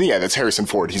just like, yeah, that's Harrison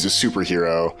Ford. He's a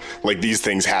superhero. Like, these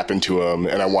things happen to him,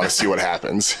 and I want to see what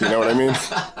happens. You know what I mean?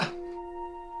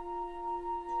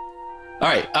 All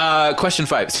right, question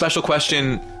 5. Special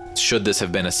question: should this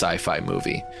have been a sci-fi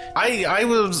movie? I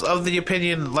was of the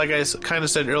opinion, like I kind of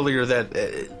said earlier, that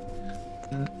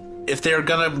if they're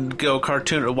gonna go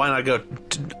cartoon, why not go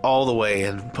all the way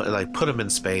and put them in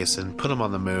space and put them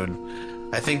on the moon?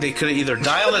 I think they could have either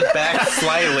dialed it back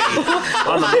slightly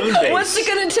On the moon base. What's it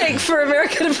going to take for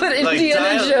America to put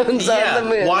Indiana Jones on the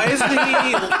moon? Why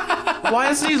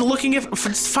isn't he looking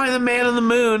find the man on the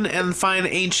moon and find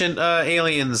ancient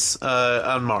aliens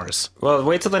on Mars? Well,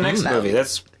 wait till the next movie.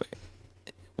 That's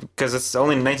because it's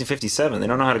only 1957. They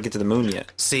don't know how to get to the moon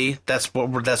yet. See, that's where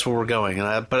we're going.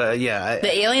 The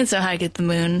aliens know how to get the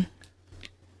moon.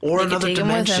 Or They could another take 'em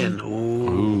with dimension.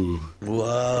 Ooh.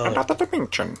 Whoa. Another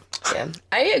dimension. Yeah,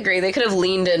 I agree. They could have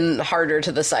leaned in harder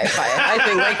to the sci-fi. I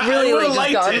think, really,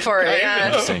 just gone for it. Yeah.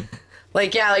 Interesting.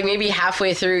 Maybe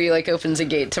halfway through, he opens a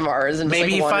gate to Mars and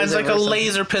Maybe he finds wanders a over something.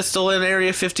 laser pistol in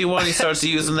Area 51. He starts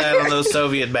using that on those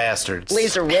Soviet bastards.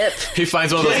 Laser whip. He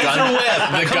finds one of those Laser whip.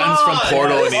 the Come guns from on,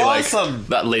 Portal, and that's he awesome.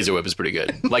 that laser whip is pretty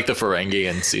good, like the Ferengi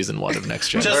in season 1 of Next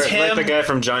Gen. Just Like him the guy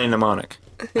from Johnny Mnemonic.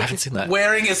 I haven't seen that.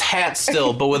 wearing his hat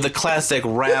still, but with a classic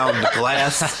round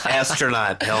glass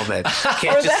astronaut helmet.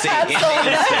 Can't Or the just see hat's Indiana's on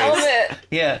the face. helmet.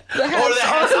 Yeah. The Or the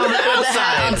hat's on the hat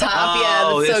outside. on top, yeah,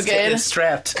 that's so it's, good. It's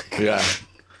strapped. Yeah.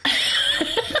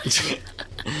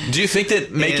 Do you think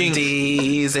that making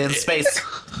Indy's in space.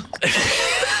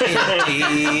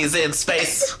 Indy's in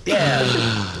space. Yeah.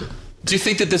 Do you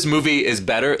think that this movie is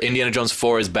better? Indiana Jones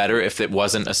 4 is better if it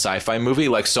wasn't a sci-fi movie?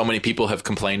 Like so many people have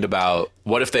complained about.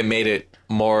 What if they made it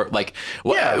more like?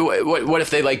 What if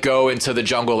they go into the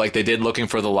jungle like they did, looking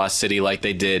for the lost city like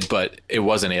they did, but it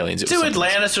wasn't aliens? It was Do something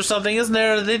Atlantis or something, isn't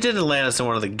there? They did Atlantis in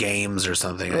one of the games or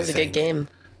something. It was a good game.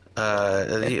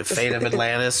 Fate of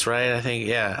Atlantis, right? I think,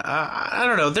 yeah. I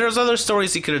don't know. There's other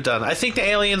stories he could have done. I think the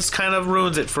aliens kind of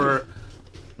ruins it for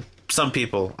some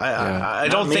people. I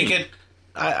don't me. think it.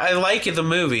 I like the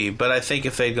movie, but I think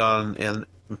if they'd gone in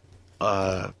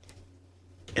a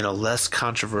less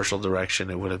controversial direction,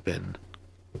 it would have been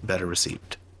better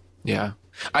received. Yeah,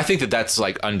 I think that that's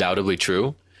undoubtedly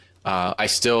true. I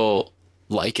still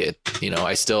like it.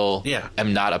 I still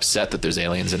am not upset that there's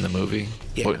aliens in the movie.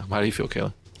 Yeah. How do you feel,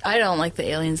 Kayla? I don't like the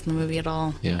aliens in the movie at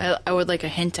all. Yeah. I would like a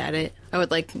hint at it. I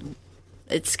would like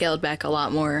it scaled back a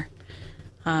lot more.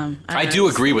 I do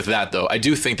agree with that, though. I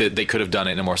do think that they could have done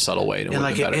it in a more subtle way. And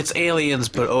it's aliens,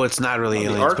 but it's not really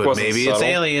aliens. arc But wasn't maybe it's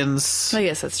subtle. aliens. I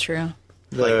guess that's true.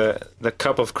 The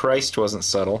cup of Christ wasn't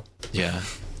subtle, Yeah.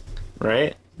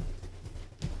 right?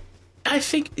 I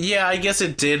think, I guess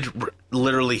it did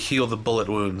literally heal the bullet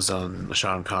wounds on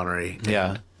Sean Connery.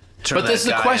 Yeah. Turn But this is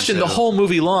that the guy question the into- whole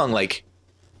movie long.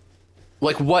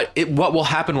 What will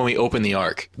happen when we open the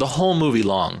Ark? The whole movie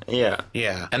long. Yeah.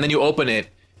 Yeah. And then you open it,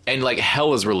 and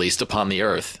hell is released upon the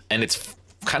earth, and it's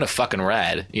kind of fucking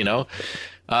rad,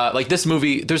 this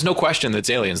movie, there's no question that it's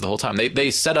aliens the whole time.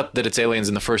 They set up that it's aliens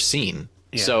in the first scene,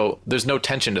 so there's no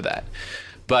tension to that.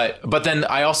 But then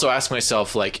I also ask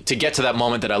myself, to get to that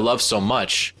moment that I love so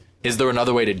much, is there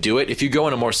another way to do it? If you go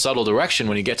in a more subtle direction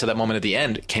when you get to that moment at the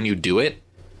end, can you do it?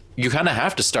 You kind of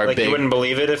have to start big. You wouldn't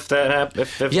believe it if that happened.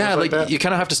 If it was that? You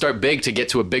kind of have to start big to get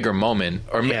to a bigger moment,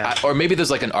 or maybe there's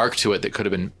an arc to it that could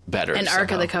have been better. An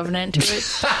Ark of the Covenant to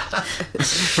it.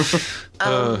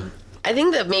 I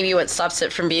think that maybe what stops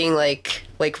it from being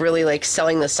really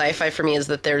selling the sci-fi for me is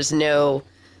that there's no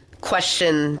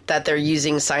question that they're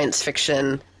using science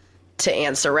fiction to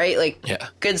answer, right?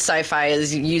 Good sci-fi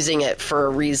is using it for a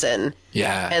reason.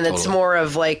 Yeah, And it's totally. more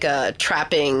of a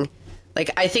trapping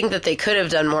Like, I think that they could have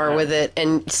done more with it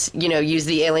and, use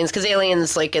the aliens. Because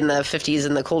aliens, like, in the 50s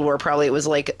in the Cold War, probably it was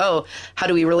like, oh, how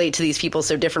do we relate to these people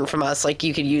so different from us? Like,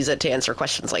 you could use it to answer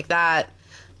questions like that.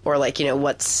 Or, like,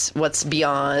 what's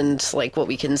beyond, like, what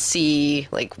we can see,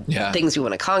 like, things we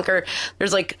want to conquer.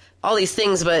 There's, like, all these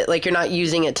things, but, like, you're not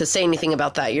using it to say anything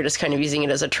about that. You're just kind of using it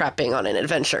as a trapping on an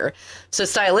adventure. So,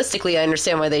 stylistically, I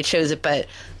understand why they chose it, but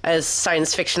as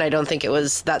science fiction, I don't think it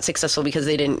was that successful because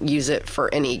they didn't use it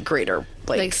for any greater,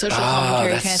 like social commentary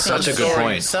kind of thing. Such a good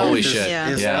point. Holy shit.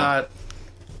 It's not...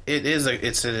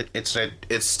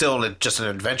 It's still just an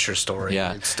adventure story.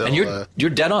 Yeah, it's still, and you're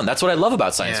dead on. That's what I love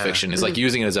about science fiction is like Mm-hmm.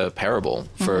 using it as a parable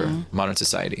for modern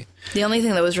society. The only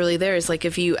thing that was really there is like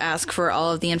if you ask for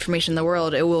all of the information in the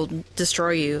world, it will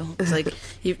destroy you. It's like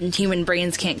human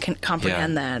brains can't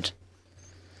comprehend that.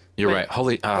 You're right.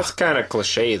 Holy, That's kind of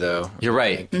cliche, though. you're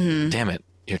right. Damn it,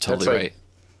 you're totally That's like- right.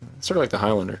 It's sort of like the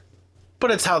Highlander. but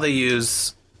it's how they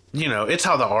use. It's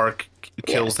how the Ark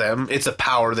kills them. It's a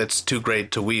power that's too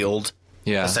great to wield.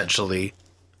 Yeah, Essentially,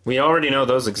 We already know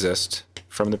those exist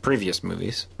from the previous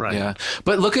movies. right? yeah.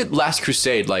 But look at Last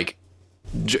Crusade. Like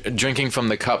drinking from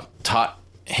the cup taught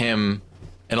him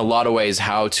in a lot of ways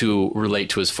how to relate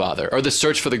to his father. Or the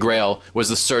search for the Grail was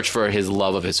the search for his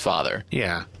love of his father.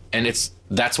 Yeah. And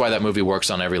that's why that movie works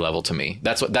on every level to me.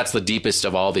 That's the deepest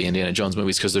of all the Indiana Jones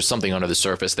movies because there's something under the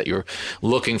surface that you're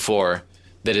looking for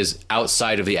that is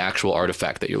outside of the actual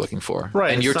artifact that you're looking for.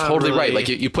 Right, And you're it's not totally right. really- Like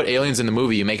you put aliens in the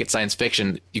movie, you make it science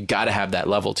fiction, you got to have that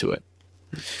level to it.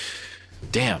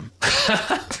 Damn.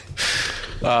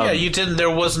 Yeah, you didn't. There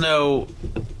was no.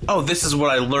 Oh, this is what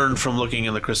I learned from looking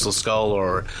in the Crystal Skull,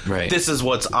 or Right. this is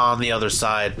what's on the other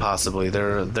side. Possibly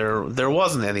there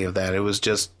wasn't any of that. It was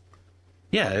just,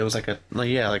 it was like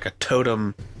a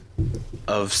totem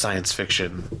of science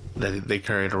fiction that they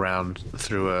carried around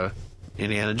through a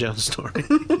Indiana Jones story.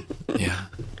 Yeah.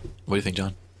 What do you think,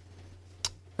 John?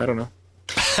 I don't know.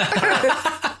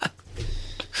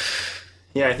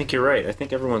 Yeah, I think you're right. I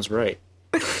think everyone's right.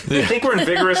 I think we're in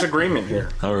vigorous agreement here,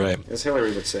 All right. as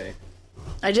Hillary would say.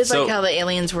 I did So- like how the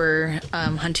aliens were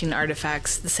hunting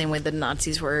artifacts the same way the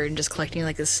Nazis were and just collecting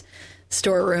like this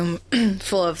storeroom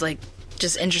full of like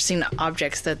just interesting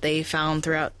objects that they found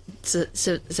throughout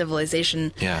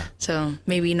civilization. Yeah. So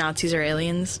maybe Nazis are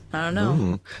aliens. I don't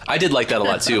know. I did like that a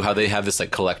lot too, how they have this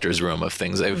like collector's room of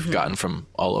things they've Mm-hmm. gotten from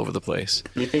all over the place.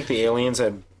 Do you think the aliens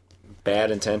had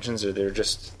bad intentions, or they're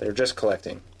just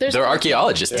collecting? They're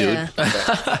archaeologists, dude.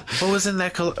 Yeah. What was in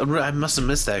that? I must have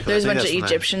missed that. 'cause I There's a think bunch of that's when I-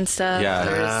 Egyptian stuff. Yeah.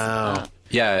 There's,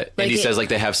 Yeah, and he it- says like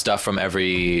they have stuff from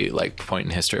every like point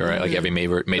in history, or like every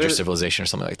major civilization or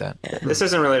something like that. This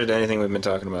isn't related to anything we've been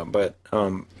talking about, but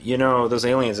those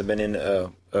aliens have been in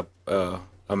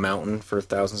a mountain for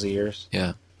thousands of years.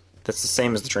 Yeah. That's the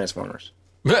same as the Transformers.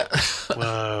 Wow.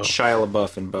 Shia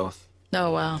LaBeouf in both. oh,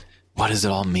 wow. What does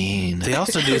it all mean? They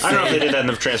also do. I don't know if they did that in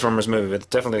the Transformers movie, but it's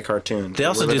definitely a cartoon. They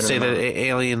also We're do living say in a that mountain.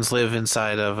 aliens live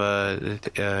inside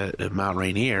of Mount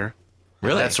Rainier.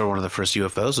 Really? That's where one of the first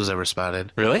UFOs was ever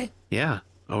spotted. Really? Yeah,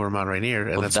 over Mount Rainier,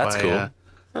 and Well, that's that's why. cool.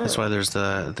 That's why there's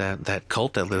that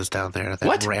cult that lives down there. That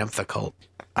What? Ramtha cult.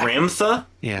 Ramtha?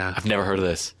 Yeah, I've never heard of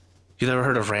this. you never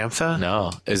heard of Ramtha?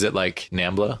 No. Is it like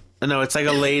Nambla? No, it's like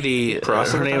a lady.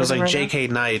 Her name was like right now? J.K.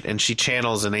 Knight, and she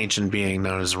channels an ancient being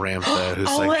known as Ramtha, who's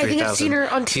Oh, like I think 3,000. I've seen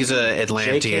her on She's a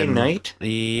Atlantean. J.K. Knight?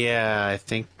 Yeah, I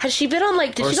think. Has she been on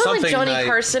like? Did Or she go on like something Johnny like-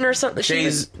 Carson or something? She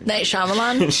Jay's, was, Night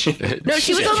Shyamalan? no,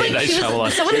 she was on like Night she Shyamalan.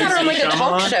 was, someone had her on like a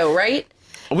talk Shyamalan? show, right?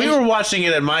 we were watching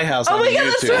it at my house Oh on my god,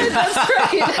 that's YouTube. right, that's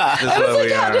right. I was where like,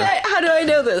 we how are. do I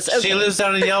know this? She Okay. lives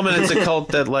down in Yelman. It's a cult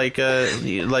that like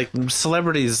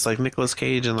celebrities like Nicolas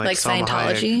Cage and Like Salma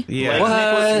Scientology? Hayek. Yeah, Like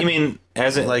Nicolas, you mean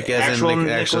as in actual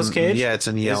Nicolas Cage? Yeah, it's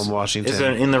in Yelm, Washington. Is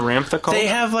it in the Ramtha cult? They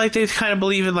have like they kind of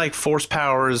believe in like force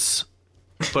powers,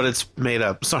 but it's made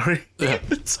up. Sorry.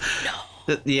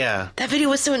 Yeah. That video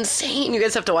was so insane. You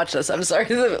guys have to watch this. I'm sorry,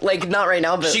 like not right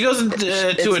now, but She goes into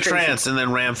it's to a crazy. trance, and then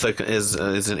Ramtha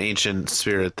is an ancient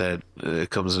spirit that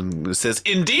comes and says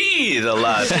 "indeed" a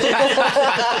lot,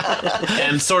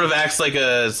 and sort of acts like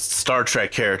a Star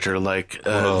Trek character. Like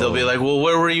they'll be like, "Well,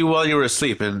 where were you while you were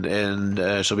asleep?" And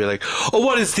she'll be like, "Oh,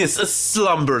 what is this? A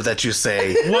slumber that you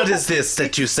say? What is this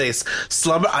that you say?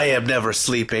 Slumber? I am never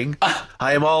sleeping.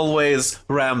 I am always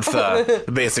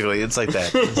Ramtha." Basically, it's like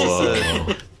that.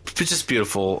 It's just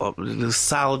beautiful,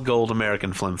 solid gold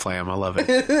American flim flam. I love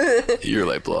it. You're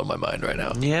like blowing my mind right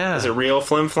now. Yeah, Is it real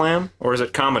flim flam or is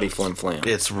it comedy flim flam?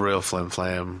 it's real flim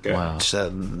flam. Wow.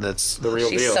 That's The real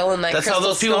she's deal. selling that. that's how crystal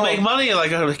those people skull. make money,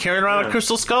 like carrying around a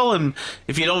crystal skull. And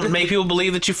if you don't make people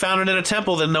believe that you found it in a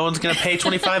temple, then no one's going to pay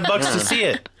 $25 to see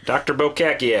it. Dr.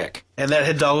 Bokakiak. And that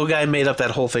Hidalgo guy made up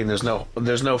that whole thing. There's no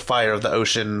fire of the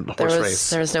ocean horse race.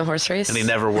 There was no horse race. And he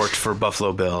never worked for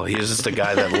Buffalo Bill. He was just a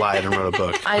guy that lied and wrote a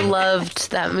book. I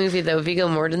loved that movie though, Viggo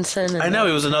Mortensen. I know,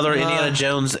 it was another Indiana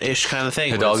Jones-ish kind of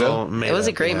thing. Hidalgo? It was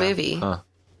a great movie. Huh.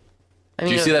 I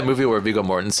mean, Do you see that movie where Viggo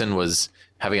Mortensen was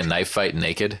having a knife fight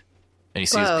naked? And you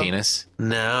see his Whoa. penis?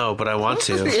 No, but I want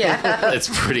to. Yeah. It's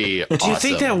pretty awesome. Do you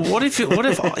think that what if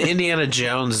Indiana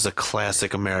Jones is a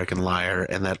classic American liar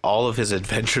and that all of his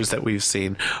adventures that we've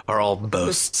seen are all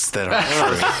boasts that are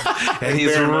true, and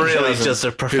he's really just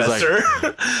a professor?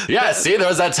 Yeah, see, there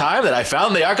was that time that I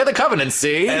found the Ark of the Covenant,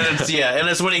 see? And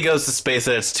it's when he goes to space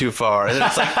that it's too far, and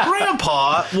it's like,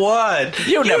 Grandpa, what?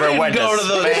 You never didn't went go to to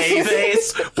the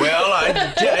space. Well,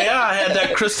 I had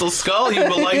that crystal skull. You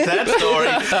will like that story.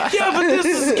 Yeah, but this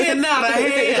is getting out of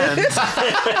hand.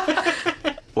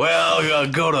 Well,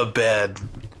 go to bed.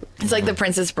 It's like the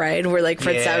Princess Bride, where like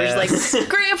Fred Savage is like,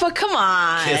 Grandpa, come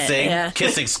on. Kissing, Yeah.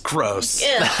 kissing's gross.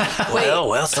 Yeah.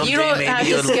 Well, someday You don't maybe have to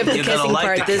you're skip the gonna kissing like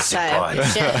part the this kissing time.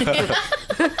 part.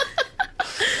 Yeah.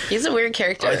 He's a weird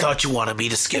character. I thought you wanted me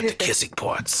to skip the kissing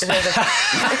parts.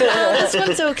 This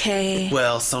one's okay.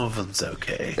 Well, some of them's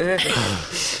okay.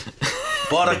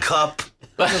 Buttercup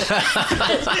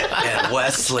and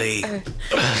Wesley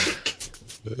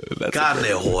got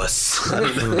their horse.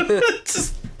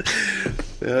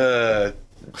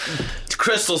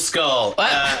 Crystal Skull.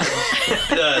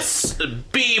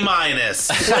 B minus.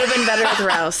 Would have been better with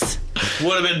Rouse.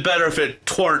 Would have been better if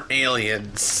it weren't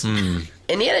aliens.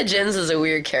 Indiana Jones is a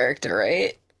weird character,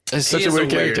 right? It's such He a is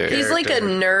weird a weird character. He's like a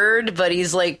nerd, but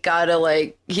he's like got all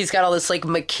this like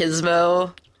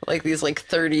machismo, like these like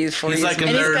 30s, 40s. He's like a And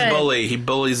he's nerd got a- bully. He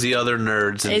bullies the other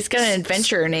nerds. And He's got an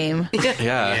adventurer name.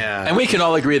 Yeah. And we can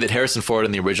all agree that Harrison Ford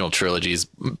in the original trilogy is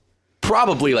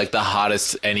probably like the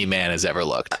hottest any man has ever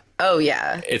looked. Oh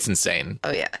yeah. It's insane.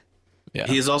 Oh yeah.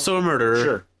 He is also a murderer.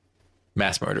 Sure.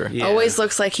 Mass murder. Yeah. Always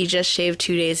looks like he just shaved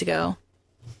 2 days ago.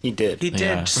 He did. He did.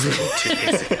 Yeah. Just 2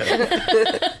 days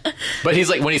ago. But he's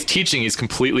like, when he's teaching, he's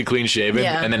completely clean shaven.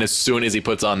 Yeah. And then as soon as he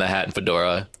puts on the hat and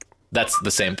fedora, that's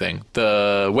the same thing.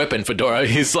 The whip and fedora,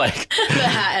 he's like, The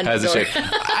hat and has a fedora. shape.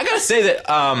 I gotta say that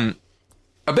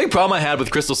a big problem I had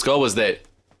with Crystal Skull was that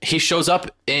he shows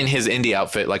up in his indie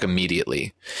outfit like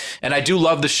immediately. And I do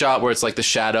love the shot where it's like the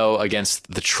shadow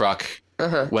against the truck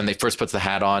when they first puts the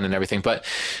hat on and everything. But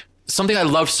something I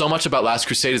loved so much about Last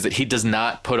Crusade is that he does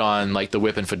not put on like the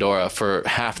whip and fedora for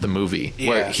half the movie,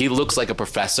 where he looks like a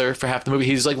professor for half the movie.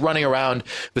 He's like running around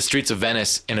the streets of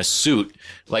Venice in a suit,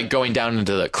 like going down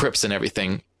into the crypts and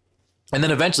everything. And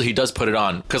then eventually he does put it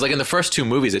on, because like in the first 2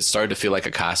 movies, it started to feel like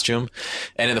a costume.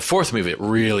 And in the 4th movie, it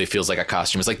really feels like a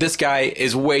costume. It's like, this guy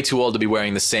is way too old to be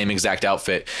wearing the same exact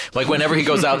outfit. Like whenever he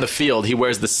goes out in the field, he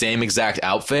wears the same exact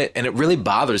outfit. And it really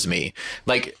bothers me.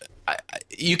 Like,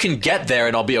 you can get there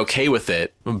and I'll be okay with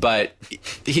it, but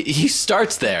he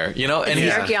starts there, you know? And The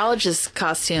he's, archaeologist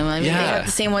costume. I mean, Yeah. they have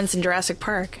the same ones in Jurassic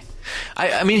Park.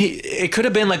 I mean, it could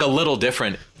have been like a little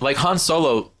different. Like Han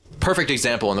Solo, perfect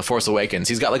example in The Force Awakens.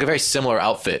 He's got like a very similar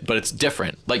outfit, but it's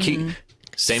different. Like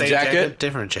same jacket,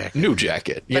 different jacket. new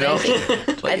jacket, you know?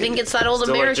 I think it's that old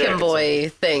Still wear American jackets. boy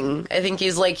thing. I think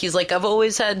he's like, I've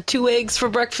always had 2 eggs for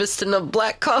breakfast and a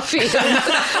black coffee,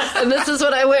 and this is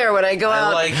what I wear when I go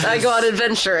out. I go out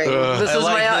adventuring. This I is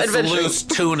my out like this adventuring. loose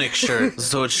tunic shirt,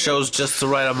 so it shows just the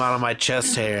right amount of my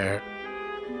chest hair.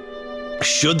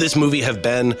 Should this movie have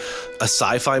been a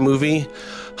sci-fi movie?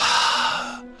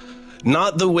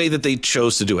 Not the way that they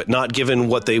chose to do it, not given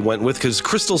what they went with, because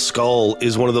Crystal Skull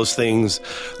is one of those things,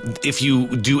 if you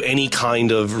do any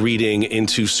kind of reading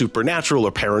into supernatural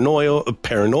or paranormal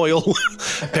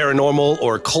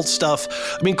or cult stuff,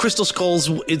 I mean, Crystal Skull's,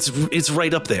 it's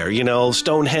right up there, you know,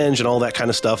 Stonehenge and all that kind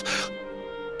of stuff.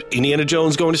 Indiana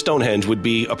Jones going to Stonehenge would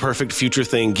be a perfect future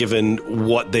thing given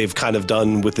what they've kind of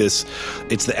done with this.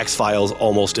 It's the X-Files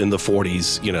almost in the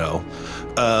 40s, you know.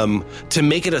 To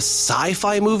make it a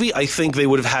sci-fi movie, I think they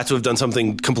would have had to have done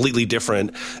something completely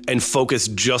different and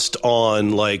focused just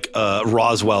on like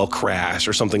Roswell crash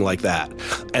or something like that,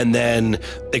 and then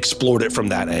explored it from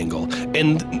that angle.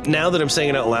 And now that I'm saying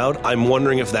it out loud, I'm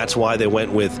wondering if that's why they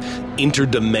went with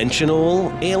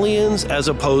interdimensional aliens as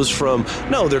opposed from,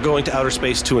 no, they're going to outer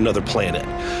space to another planet.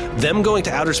 Them going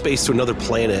to outer space to another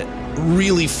planet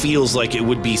really feels like it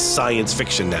would be science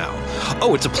fiction now.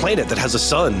 Oh, it's a planet that has a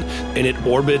sun and it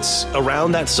orbits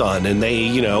around that sun, and they,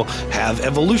 you know, have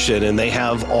evolution and they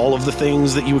have all of the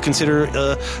things that you would consider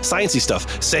sciencey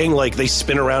stuff. Saying like they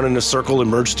spin around in a circle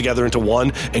and merge together into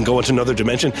one and go into another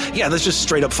dimension. Yeah, that's just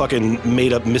straight up fucking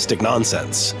made up mystic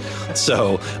nonsense.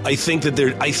 So I think that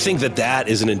that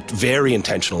is a very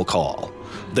intentional call.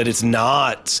 That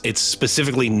it's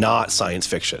specifically not science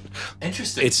fiction.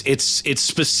 Interesting. It's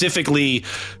specifically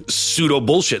pseudo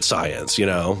bullshit science, you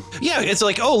know? Yeah, it's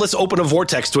like, oh, let's open a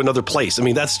vortex to another place. I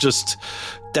mean, that's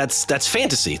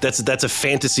fantasy. That's a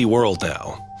fantasy world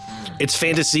now. It's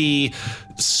fantasy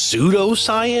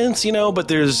pseudoscience, you know, but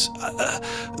there's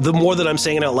the more that I'm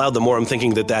saying it out loud, the more I'm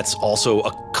thinking that that's also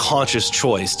a conscious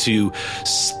choice to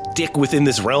stick within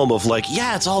this realm of like,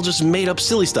 yeah, it's all just made up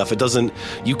silly stuff. It doesn't,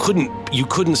 you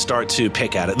couldn't start to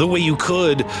pick at it the way you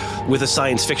could with a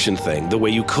science fiction thing, the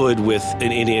way you could with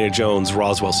an Indiana Jones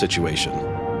Roswell situation.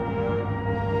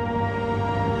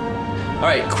 All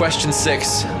right, question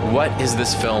 6. What is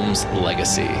this film's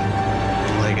legacy?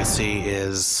 Legacy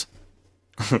is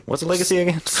What's the legacy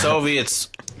again? Soviets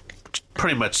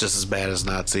pretty much just as bad as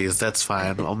Nazis. That's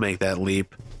fine. I'll make that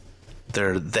leap.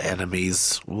 They're the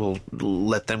enemies. We'll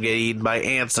let them get eaten by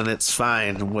ants and it's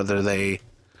fine. Whether they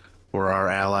were our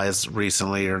allies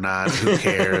recently or not, who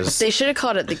cares? They should have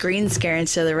called it the Green Scare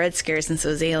instead of the Red Scare since it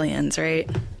was aliens, right?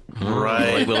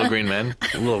 Right. Like Little Green Men?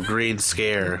 A little green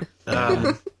scare.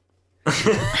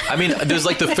 I mean, there's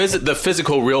like the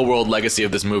physical real world legacy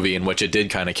of this movie in which it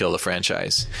did kind of kill the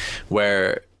franchise,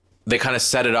 where they kind of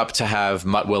set it up to have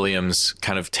Mutt Williams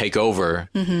kind of take over,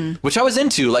 which I was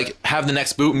into, like have the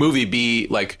next movie be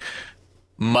like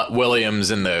Mutt Williams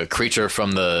and the creature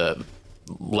from the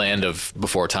land of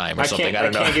before time or something. I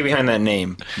don't know. I can't get behind that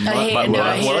name. I hate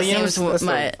Williams?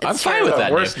 I'm fine with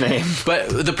that Worst name.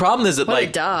 But the problem is that What a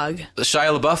like dog.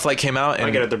 Shia LaBeouf like came out and I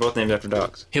get it. They're both named after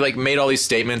dogs. he like made all these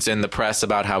statements in the press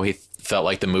about how he felt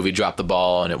like the movie dropped the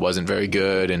ball and it wasn't very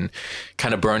good and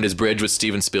kind of burned his bridge with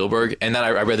Steven Spielberg. And then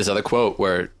I read this other quote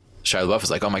where Shia LaBeouf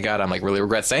was like, oh my God, I'm like really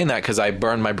regret saying that because I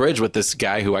burned my bridge with this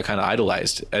guy who I kind of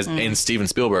idolized as in Steven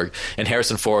Spielberg. And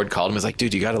Harrison Ford called him and was like,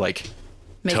 dude, you got to like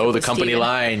Make toe it the with company Steven.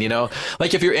 line, you know?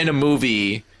 Like if you're in a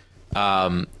movie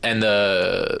and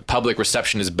the public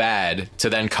reception is bad to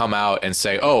then come out and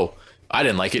say, oh, I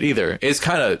didn't like it either. It's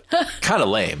kind of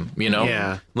lame, you know?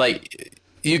 Yeah. Like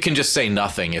you can just say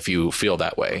nothing if you feel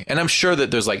that way. And I'm sure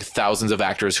that there's like thousands of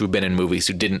actors who've been in movies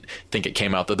who didn't think it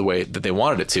came out the way that they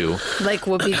wanted it to. Like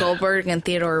Whoopi Goldberg and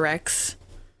Theodore Rex.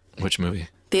 Which movie?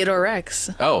 Theodore Rex.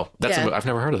 Oh, that's Yeah. I've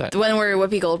never heard of that. The one where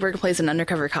Whoopi Goldberg plays an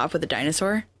undercover cop with a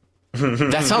dinosaur.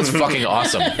 That sounds fucking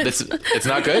awesome. It's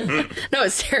not good. No,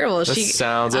 it's terrible. That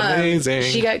sounds amazing.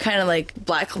 She got kind of like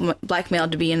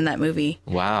blackmailed to be in that movie.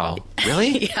 Wow.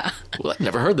 Really? Yeah. Well, I've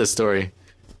never heard this story.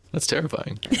 That's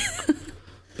terrifying.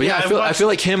 But yeah, I feel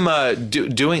like him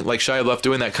doing like Shia LaBeouf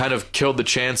doing that kind of killed the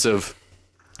chance of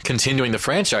continuing the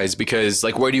franchise because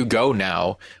like where do you go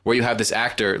now where you have this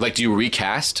actor? Like do you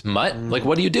recast Mutt? Like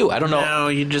what do you do? I don't know.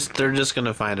 No, they're just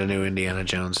gonna find a new Indiana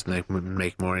Jones and they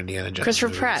make more Indiana Jones. Christopher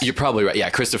movies. Pratt. You're probably right. Yeah,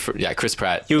 Chris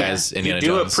Pratt as Indiana you do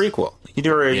Jones. a prequel. You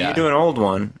do an old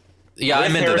one. Yeah, with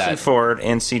I'm into Harrison that. Ford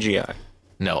and CGI.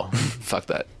 No, fuck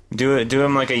that. Do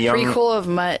him like a young. Prequel of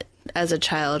Mutt as a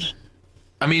child,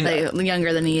 I mean, like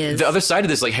younger than he is. the other side of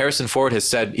this, like Harrison Ford has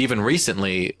said, even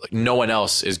recently, like, no one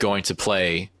else is going to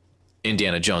play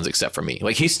Indiana Jones except for me.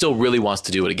 Like he still really wants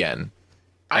to do it again.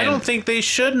 I don't think they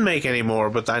should make any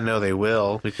more, but I know they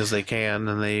will because they can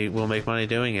and they will make money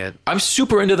doing it. I'm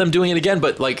super into them doing it again,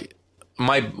 but like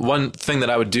my one thing that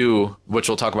I would do, which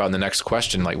we'll talk about in the next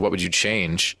question, like what would you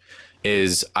change,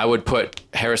 is I would put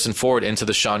Harrison Ford into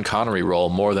the Sean Connery role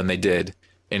more than they did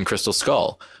in Crystal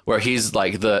Skull, where he's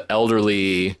like the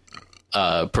elderly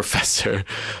professor.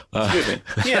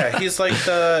 Yeah, he's like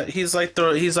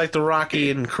the Rocky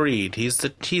in Creed. He's the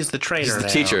trainer. He's the now.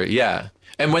 teacher, yeah.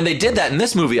 And when they did that in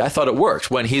this movie, I thought it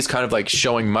worked. When he's kind of like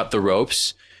showing Mutt the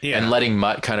ropes and letting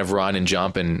Mutt kind of run and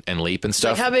jump and leap and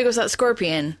stuff. Like how big was that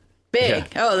scorpion? Big.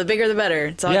 Yeah. Oh, the bigger the better.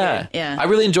 It's all Yeah. good. Yeah. I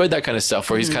really enjoyed that kind of stuff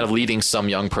where he's kind of leading some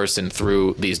young person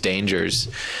through these dangers.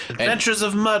 Adventures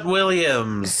of Mutt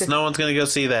Williams. No one's gonna go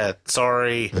see that.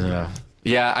 Sorry.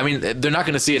 Yeah, I mean, they're not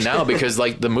going to see it now because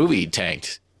like the movie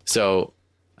tanked. So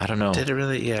I don't know. Did it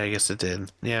really? Yeah, I guess it did.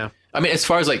 Yeah. I mean, as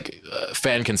far as like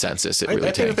fan consensus, it really I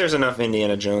think tanked. there's enough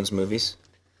Indiana Jones movies.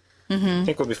 I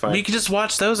think we'll be fine. We could just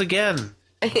watch those again.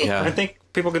 Yeah, I think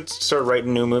people could start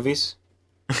writing new movies.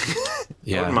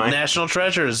 yeah. Mine. National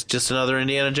Treasure is just another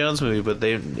Indiana Jones movie, but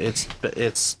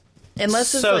it's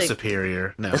Unless it's so like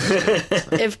superior. No.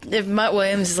 if Mutt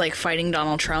Williams is like fighting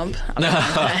Donald Trump,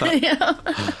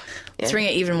 let's bring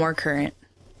it even more current.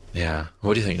 Yeah.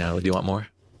 What do you think, Natalie? Do you want more?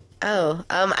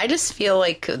 I just feel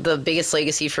like the biggest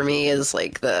legacy for me is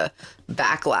like the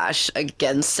backlash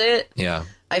against it. Yeah.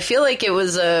 I feel like it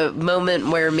was a moment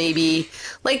where maybe,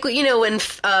 like, you know, when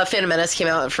Phantom Menace came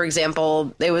out, for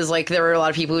example, it was like there were a lot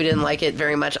of people who didn't like it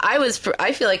very much. I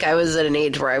feel like I was at an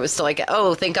age where I was still like,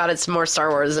 oh, thank God it's more Star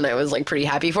Wars, and I was like pretty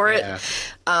happy for it. Yeah.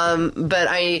 But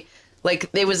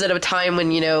it was at a time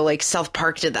when, you know, like South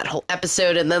Park did that whole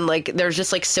episode, and then like there's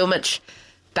just like so much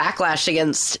backlash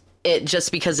against it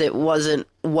just because it wasn't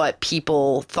what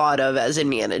people thought of as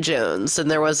Indiana Jones,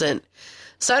 and there wasn't.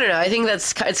 So I don't know. I think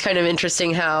it's kind of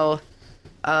interesting how,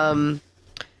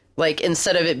 like,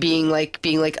 instead of it being like,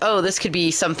 oh, this could be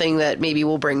something that maybe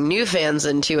will bring new fans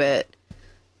into it.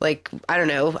 Like, I don't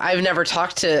know. I've never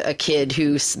talked to a kid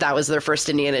that was their first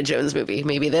Indiana Jones movie.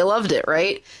 Maybe they loved it,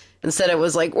 right? Instead, it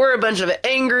was like, we're a bunch of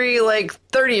angry, like,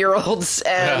 30-year-olds,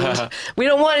 and we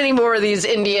don't want any more of these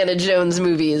Indiana Jones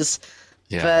movies.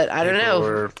 Yeah. But I don't know.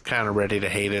 We're kind of ready to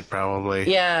hate it, probably.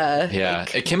 Yeah. Yeah,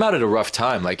 it came out at a rough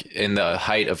time, like in the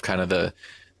height of kind of the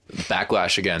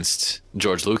backlash against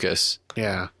George Lucas.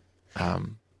 Yeah.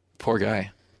 Poor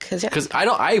guy. Because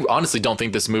I honestly don't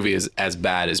think this movie is as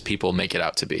bad as people make it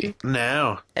out to be.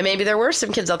 No. And maybe there were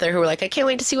some kids out there who were like, I can't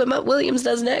wait to see what Matt Williams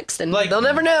does next. And Like- they'll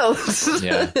never know.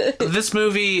 Yeah. This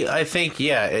movie, I think,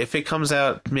 yeah, if it comes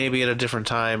out maybe at a different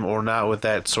time or not with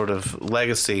that sort of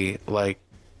legacy, like,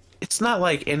 it's not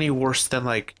like any worse than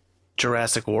like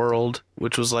Jurassic World,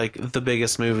 which was like the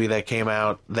biggest movie that came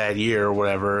out that year or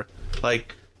whatever.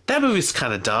 Like, that movie's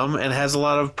kind of dumb and has a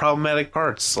lot of problematic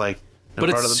parts. Like, But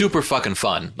it's super fucking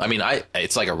fun. I mean,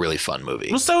 it's like a really fun movie.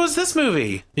 Well, so is this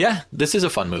movie. Yeah, this is a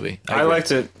fun movie. I agree.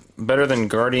 liked it better than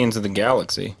Guardians of the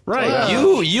Galaxy. Right.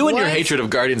 You and your What? hatred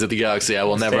of Guardians of the Galaxy, I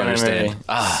will never Stand understand.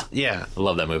 movie. Yeah. I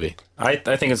love that movie. I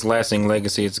think its lasting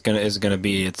legacy is gonna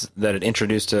be that it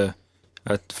introduced a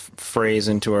phrase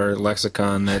into our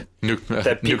lexicon that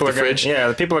Nuke people the are fridge.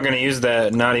 the people are gonna use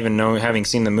that not even having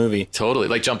seen the movie. Totally,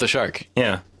 like Jump the Shark.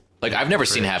 Yeah, Like I've never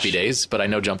seen Happy Days, but I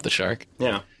know Jump the Shark.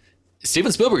 yeah.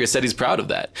 Steven Spielberg has said he's proud of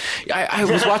that. I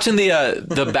was watching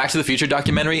the Back to the Future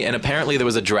documentary, and apparently there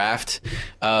was a draft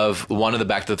of one of the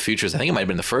Back to the Futures. I think it might have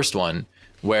been the first one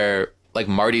where like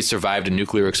Marty survived a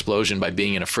nuclear explosion by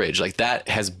being in a fridge. Like that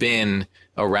has been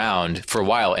around for a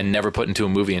while and never put into a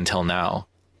movie until now.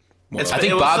 I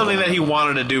think it was Bob- something that he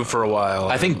wanted to do for a while.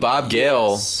 I think Bob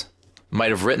Gale might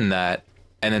have written that,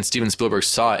 and then Steven Spielberg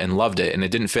saw it and loved it, and it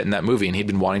didn't fit in that movie, and he'd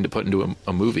been wanting to put into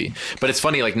a movie. But it's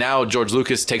funny, like now George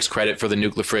Lucas takes credit for the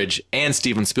nuclear fridge, and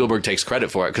Steven Spielberg takes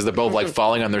credit for it because they're both like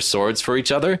falling on their swords for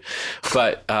each other.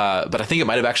 But I think it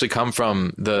might have actually come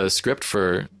from the script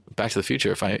for Back to the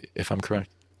Future, if I'm correct.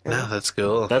 No, that's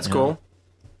cool. That's cool.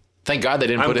 Thank God they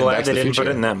didn't I'm put it in Back glad to they the didn't Future.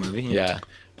 put it in that movie. Yeah.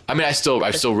 I mean, I still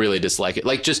really dislike it.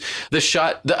 Like, just the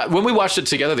shot, when we watched it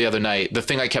together the other night, the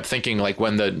thing I kept thinking, like,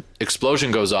 when the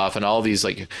explosion goes off and all these,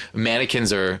 like,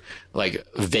 mannequins are, like,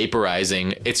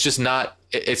 vaporizing, it's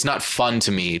not fun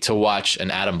to me to watch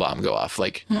an atom bomb go off.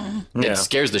 Like, Yeah. it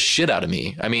scares the shit out of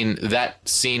me. I mean, that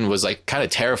scene was, like, kind of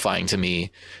terrifying to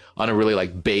me on a really,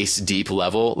 like, base, deep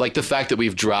level. Like, the fact that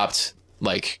we've dropped,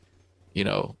 like, you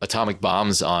know, atomic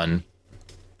bombs on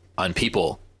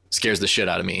people scares the shit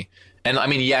out of me. And I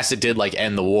mean, yes, it did like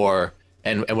end the war.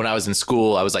 And when I was in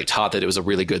school, I was like taught that it was a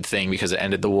really good thing because it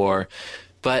ended the war.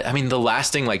 But I mean, the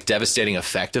lasting, like devastating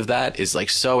effect of that is like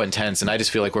so intense. And I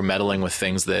just feel like we're meddling with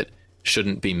things that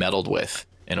shouldn't be meddled with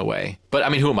in a way. But I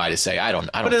mean, who am I to say? I don't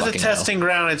But as a fucking testing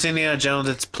ground, it's Indiana Jones.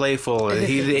 It's playful. That's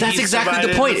he exactly the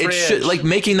survived point. in the It should fridge. like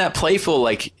making that playful,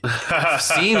 like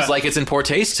seems like it's in poor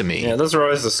taste to me. Yeah, those are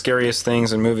always the scariest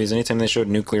things in movies. Anytime they showed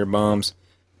nuclear bombs.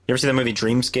 You ever see that movie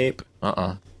Dreamscape?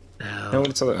 No,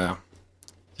 it's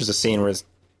there's a scene where it's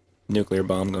nuclear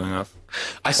bomb going off.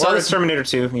 I saw Or this. Terminator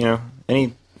 2, you know,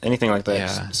 anything like that Yeah.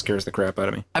 just scares the crap out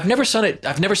of me. I've never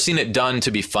seen it done to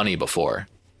be funny before,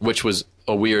 which was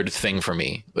a weird thing for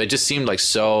me. It just seemed like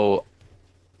so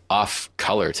off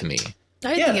color to me. I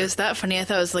didn't think it was that funny. I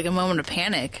thought it was like a moment of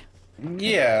panic.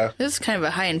 Yeah. It was kind of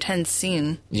a high intense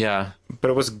scene. Yeah, But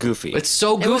it was goofy. it's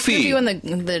so It was goofy. goofy when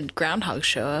the groundhogs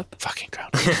show up. Fucking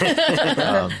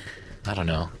ground. I don't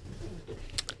know.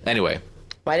 Anyway,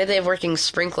 Why did they have working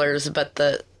sprinklers, but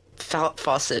the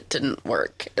faucet didn't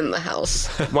work in the house?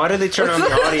 Why did they turn on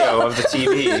the audio of the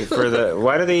TV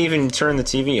why do they even turn the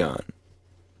TV on?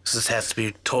 This has to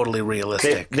be totally They,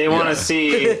 realistic. they want to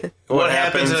see what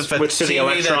happens if a which to the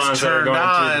TV that's electrons that are turned going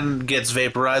through. on gets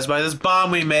vaporized by this bomb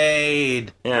we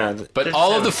made? Yeah, but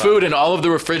all of the food and all of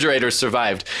the refrigerators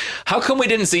survived. How come we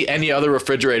didn't see any other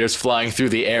refrigerators flying through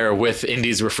the air with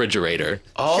Indy's refrigerator?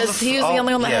 Because he was the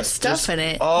only one that had stuff in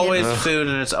it. Always food,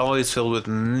 and it's always filled with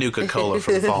Nuka-Cola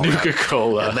from Fallout.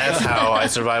 Nuka-Cola. And that's how I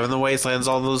survive in the wastelands.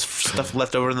 All those stuff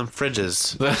left over in the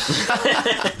fridges.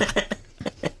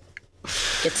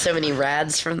 Gets so many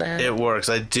rads from that. It works.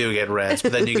 I do get rads,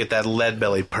 but then you get that lead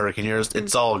belly perk, and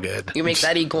it's all good. You make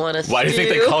that iguana. Why do you think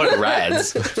they call it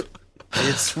rads?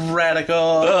 It's radical.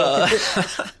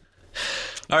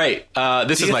 All right,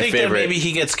 this Do is you my think favorite. that maybe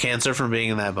he gets cancer from being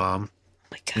in that bomb?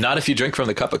 Not if you drink from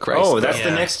the cup of Christ. Oh, that's Yeah.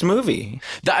 the next movie.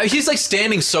 He's like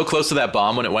standing so close to that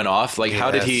bomb when it went off. Like, how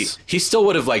did he? Yes. He still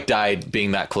would have like died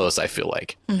being that close. I feel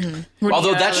like.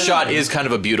 Although that shot is kind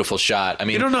of a beautiful shot. I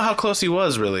mean, You don't know how close he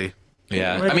was, really.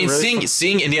 yeah. Like, I mean, really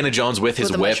seeing Indiana Jones with his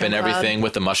the whip and mushroom cloud. everything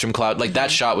with the mushroom cloud, like that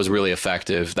shot was really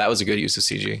effective. That was a good use of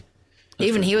CG.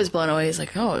 Even he was blown away. He's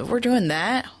like, "Oh, we're doing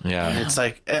that." Yeah. It's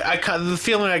like the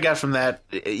feeling I got from that,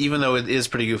 even though it is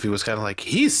pretty goofy, was kind of like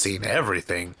he's seen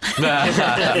everything. He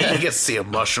gets to see a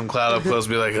mushroom cloud up close,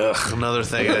 and be like, ugh, another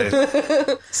thing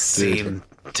I've seen.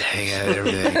 Dang it,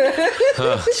 everything.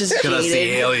 It's just Gonna see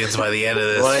cheating. aliens by the end of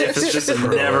this. Life is just a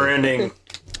never-ending.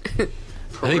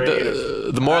 I think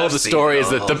the moral of the story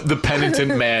is that the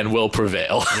penitent man will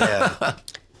prevail. Yeah.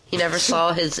 He never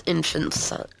saw his infant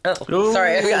son. Oh,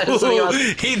 sorry, I got something else.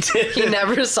 He did. He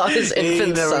never saw his He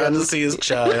infant never got son. to see his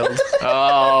child.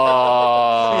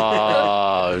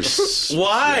 Oh,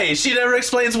 Why? She never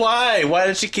explains why. Why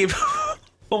did she keep?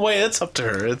 Well, wait, it's up to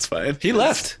her. It's fine. he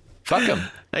left. Fuck him.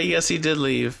 I guess he did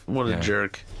leave. What a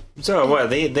jerk. So what?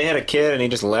 They had a kid and he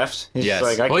just left. He's Yes.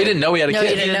 just like, Well, he didn't know he had a No, kid.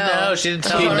 he didn't know. No, she didn't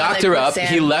tell He him. Oh, knocked they her put up. Sam.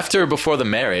 He left her before the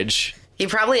marriage. He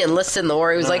probably enlisted in the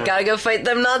war. He was like, gotta go fight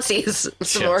them Nazis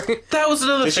some more. That was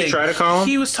another Did thing. she try to call him?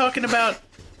 He was talking about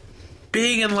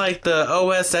being in like the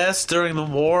OSS during the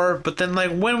war, but then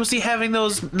like when was he having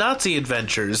those Nazi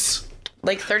adventures?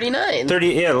 Like 39. 30,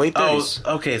 yeah, late Oh, 30s.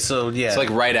 okay, so yeah. It's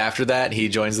like right after that, he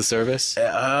joins the service.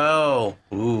 Oh,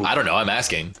 ooh. I don't know. I'm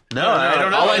asking. No, I don't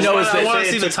know. All I know is I they want to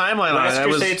say see the it's a- timeline on Last it.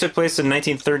 Crusade took place in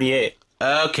 1938.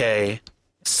 Okay.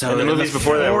 So And the in movies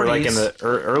before that were like in 40s. the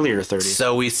earlier 30s.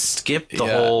 So we skipped the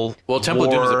Yeah. whole Well, Temple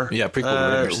of Doom is a- war, yeah,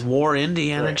 prequel rumors. war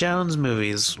Indiana Right. Jones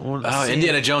movies. Oh,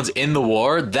 Indiana Jones in the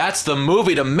war. That's the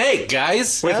movie to make,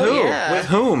 guys. With Oh, who? yeah. With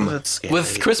whom? That's scary.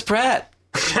 With Chris Pratt.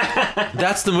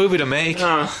 That's the movie to make.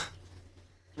 I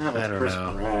don't know.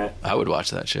 Pratt. I would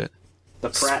watch that shit. The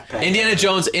Pratt pack. Indiana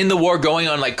Jones in the war, going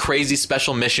on like crazy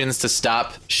special missions to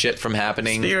stop shit from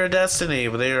happening. Spear of Destiny,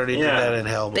 but they already Yeah. did that in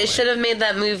Hellboy. They should have made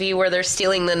that movie where they're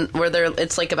stealing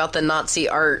it's like about the Nazi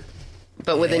art,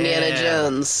 but with Indiana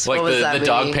Jones. Like What was the that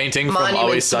dog movie? painting from Monuments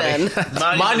Always Sunny.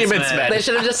 Men. Monuments Men. Men. They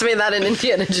should have just made that an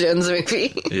Indiana Jones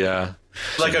movie. Yeah.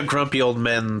 Like a grumpy old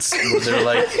men's. Where they're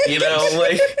like,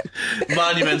 like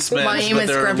Monuments Men. but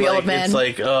Monuments they're Grumpy like, Old Men. It's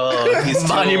like, oh, he's too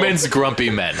Monuments Grumpy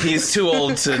Men. Old. He's too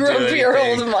old to do Grumpy old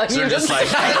anything. So they're just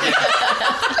Monuments.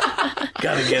 like,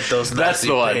 gotta get those. That's Nazi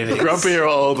the one. paintings. Grumpier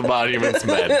Old Monuments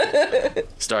Men.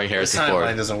 Starring Harrison Timeline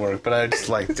Ford. doesn't work, but I just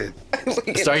liked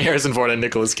it. Starring Harrison Ford and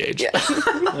Nicolas Cage.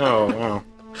 Oh, wow.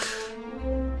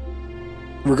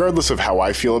 Regardless of how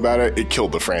I feel about it, it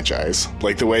killed the franchise.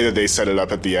 Like the way that they set it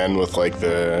up at the end with like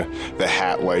the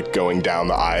hat like going down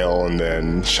the aisle and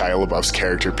then Shia LaBeouf's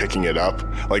character picking it up.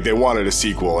 Like they wanted a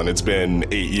sequel and it's been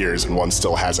 8 years and one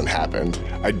still hasn't happened.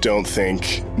 I don't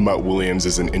think Mutt Williams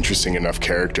is an interesting enough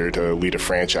character to lead a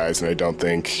franchise, and I don't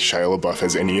think Shia LaBeouf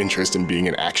has any interest in being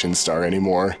an action star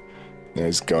anymore. You know,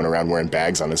 he's going around wearing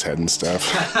bags on his head and stuff.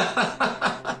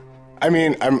 I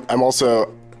mean, I'm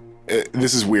also.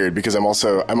 This is weird because I'm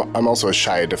also a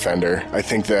Shia defender. I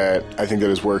think that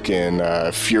his work in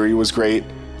Fury was great.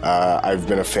 I've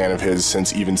been a fan of his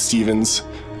since Even Stevens.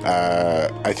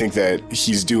 I think that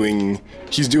he's doing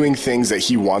things that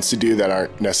he wants to do that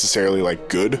aren't necessarily like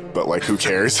good, but like who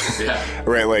cares? Yeah.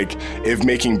 Right? Like if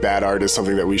making bad art is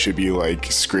something that we should be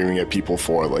like screaming at people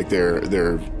for, like there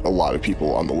are a lot of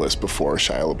people on the list before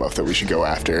Shia LaBeouf that we should go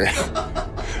after.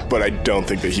 But I don't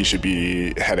think that he should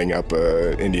be heading up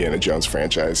a Indiana Jones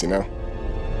franchise, you know?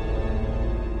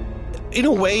 In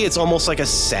a way, it's almost like a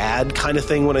sad kind of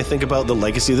thing when I think about the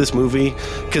legacy of this movie,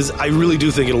 because I really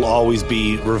do think it'll always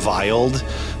be reviled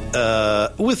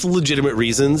with legitimate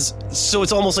reasons. So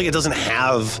it's almost like it doesn't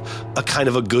have a kind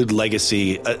of a good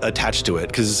legacy attached to it,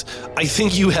 because I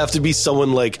think you have to be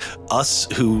someone like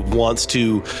us who wants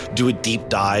to do a deep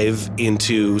dive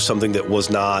into something that was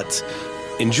not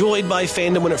enjoyed by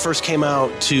fandom when it first came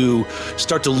out to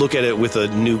start to look at it with a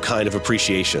new kind of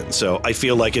appreciation. So I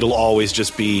feel like it'll always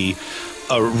just be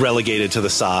relegated to the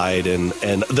side, and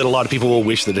that a lot of people will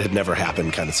wish that it had never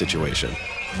happened kind of situation.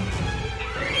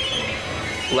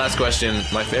 Last question,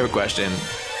 my favorite question.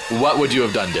 What would you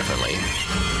have done differently?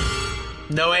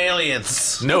 No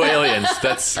aliens. No aliens.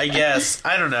 That's I guess.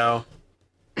 I don't know.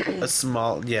 A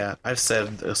small. Yeah, I've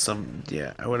said some.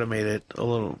 Yeah, I would have made it a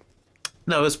little.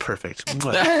 No, it was perfect.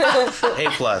 A+.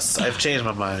 I've changed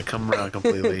my mind. Come around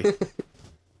completely.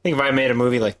 think if I made a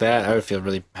movie like that, I would feel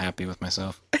really happy with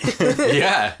myself.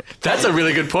 Yeah, that's a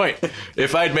really good point.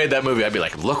 If I'd made that movie, I'd be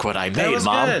like, look what I made, That was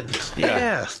Mom. good.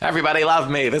 Yeah. Everybody loved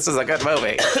me. This is a good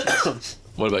movie.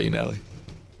 What about you, Natalie?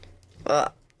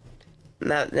 Well,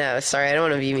 no, sorry, I don't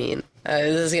want to be mean. I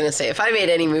was just gonna say, if I made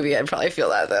any movie, I'd probably feel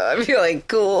that though. I'd be like,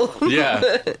 cool.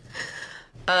 Yeah.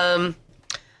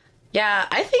 Yeah,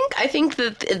 I think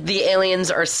that the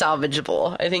aliens are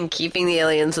salvageable. I think keeping the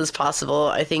aliens is possible.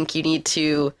 I think you need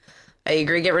to, I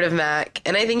agree, get rid of Mac,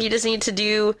 and I think you just need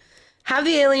to have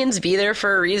the aliens be there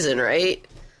for a reason, right?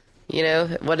 You know,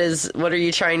 what are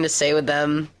you trying to say with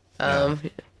them?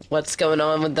 What's going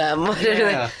on with them?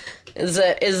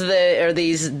 Are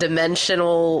these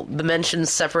dimensions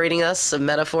separating us a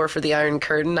metaphor for the Iron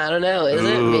Curtain? I don't know. Is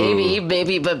it?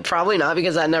 Maybe, but probably not,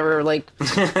 because that never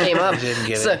came up. Didn't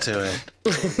get into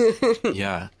it.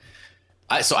 Yeah.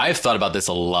 So I've thought about this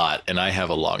a lot, and I have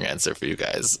a long answer for you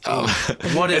guys.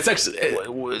 What if it's actually,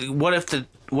 what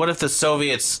if the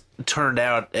Soviets turned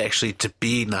out actually to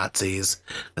be Nazis?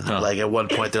 And at one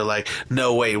point they're like,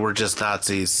 no way, we're just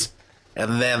Nazis.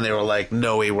 And then they were like,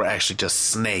 no way, we're actually just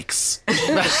snakes. Ooh,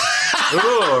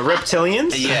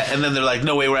 reptilians? Yeah, and then they're like,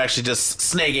 no way, we're actually just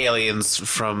snake aliens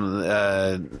from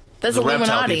That's the reptile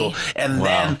Illuminati. people. And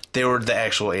then they were the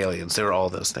actual aliens. They were all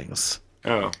those things.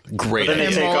 Oh. great. Then they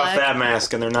idea. take off Moloch. that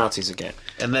mask and they're Nazis again.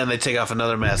 And then they take off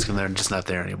another mask and they're just not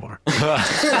there anymore.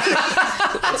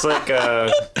 It's like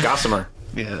Gossamer.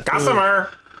 Yeah. Gossamer!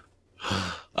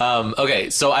 Okay,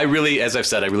 so I really, as I've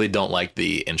said, I really don't like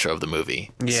the intro of the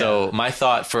movie. Yeah. So my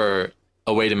thought for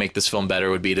a way to make this film better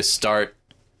would be to start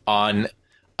on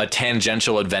a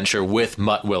tangential adventure with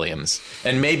Mutt Williams.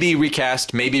 And maybe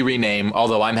recast, maybe rename,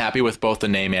 although I'm happy with both the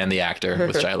name and the actor,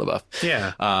 with Shia LaBeouf.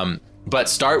 Yeah. But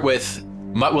start with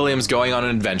Mutt Williams going on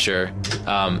an adventure,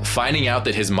 finding out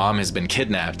that his mom has been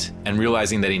kidnapped and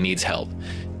realizing that he needs help.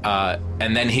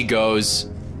 And then he goes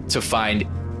to find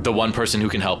the one person who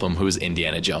can help him, who's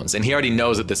Indiana Jones. And he already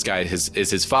knows that this guy is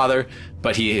his father,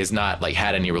 but he has not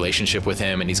had any relationship with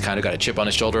him, and he's kind of got a chip on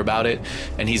his shoulder about it.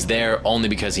 And he's there only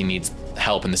because he needs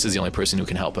help, and this is the only person who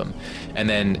can help him. And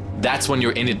then that's when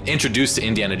you're introduced to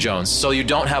Indiana Jones. So you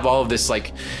don't have all of this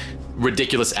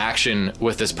ridiculous action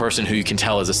with this person who you can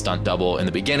tell is a stunt double in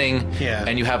the beginning. Yeah.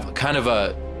 And you have kind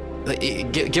of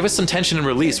give us some tension and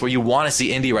release where you want to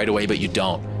see Indy right away, but you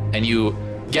don't. And you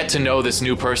get to know this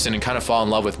new person and kind of fall in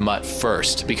love with Mutt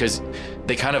first, because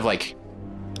they kind of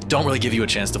don't really give you a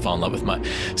chance to fall in love with Mutt.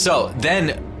 So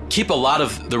then keep a lot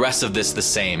of the rest of this the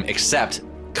same, except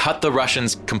cut the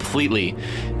Russians completely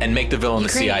and make the villain the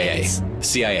Ukrainians.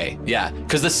 CIA. Yeah,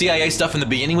 because the CIA stuff in the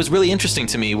beginning was really interesting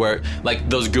to me, where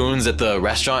those goons at the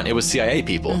restaurant, it was CIA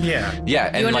people. Yeah. And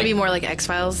You want to be more like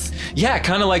X-Files? yeah,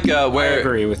 kind of where I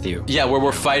agree with you. yeah, where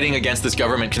we're fighting against this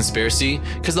government conspiracy,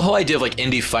 because the whole idea of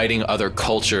Indy fighting other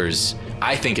cultures,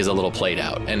 I think, is a little played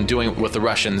out. And doing it with the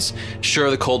Russians,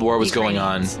 sure, the Cold War was going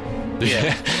on.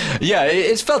 Yeah,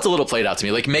 it felt a little played out to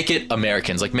me. Make it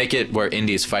Americans. Make it where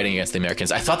Indy is fighting against the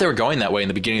Americans. I thought they were going that way in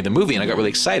the beginning of the movie, and I got really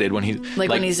excited when he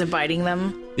When he's inviting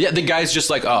them? yeah, the guy's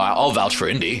just oh, I'll vouch for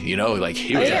Indy. He was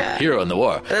a hero in the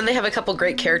war. And then they have a couple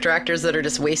great character actors that are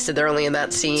just wasted. They're only in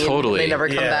that scene. Totally. They never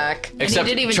come Yeah. back. Except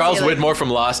did even Charles say, Widmore from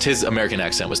Lost, his American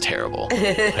accent was terrible.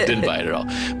 I didn't buy it at all.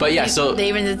 But yeah, so They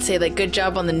even did say good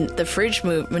job on the fridge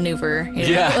maneuver. You know?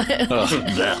 yeah,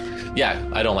 Ugh. Yeah,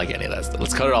 I don't like any of that stuff.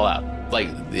 Let's cut it all out.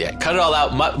 Cut it all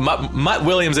out. Mutt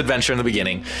Williams' adventure in the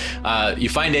beginning. You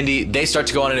find Indy. They start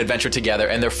to go on an adventure together,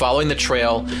 and they're following the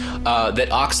trail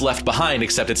that Ox left behind,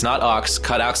 except it's not Ox.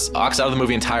 Cut Ox out of the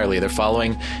movie entirely. They're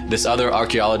following this other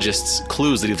archaeologist's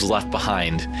clues that he was left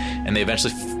behind, and they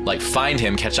eventually find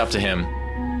him, catch up to him,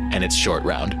 and it's Short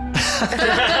Round.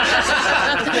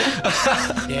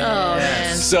 Oh,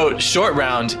 man. So Short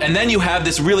Round, and then you have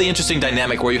this really interesting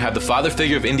dynamic where you have the father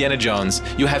figure of Indiana Jones,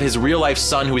 you have his real life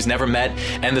son who he's never met,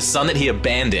 and the son that he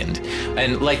abandoned.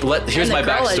 And here's And my the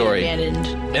girl that he backstory.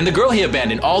 abandoned. And the girl he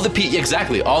abandoned, all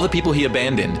the people he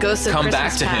abandoned Ghosts of come Christmas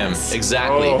back to Past. him.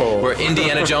 Exactly. Oh. Where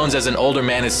Indiana Jones as an older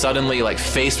man is suddenly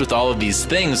faced with all of these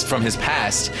things from his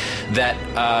past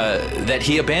that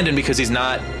he abandoned because he's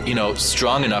not,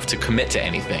 strong enough to commit to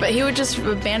anything. But he would just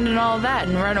abandon all of that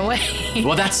and run away.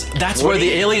 Well, that's where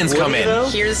the aliens come in.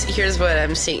 Here's what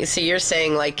I'm seeing. So you're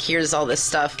saying here's all this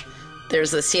stuff.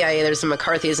 There's the CIA, there's the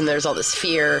McCarthyism, there's all this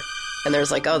fear, and there's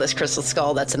this crystal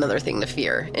skull. That's another thing to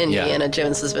fear. Indiana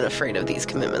Jones has been afraid of these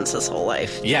commitments his whole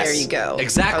life. Yes, There you go.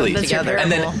 exactly. Come That's together.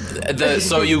 And then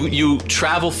so you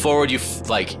travel forward. You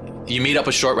meet up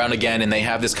with Short Round again, and they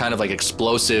have this kind of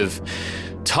explosive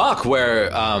talk where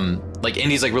like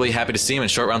Indy's like really happy to see him, and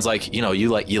Short Round's like,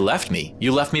 you left me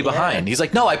behind. He's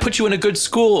like, no, I put you in a good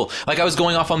school. Like, I was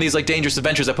going off on these like dangerous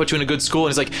adventures, I put you in a good school. And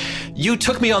he's like, you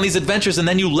took me on these adventures and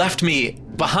then you left me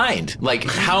behind. Like,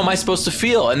 how am I supposed to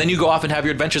feel? And then you go off and have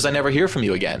your adventures, I never hear from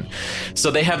you again.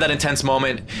 So they have that intense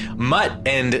moment. Mutt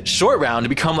and Short Round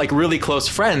become like really close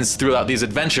friends throughout these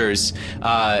adventures,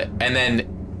 and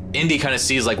then Indy kind of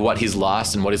sees like what he's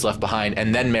lost and what he's left behind,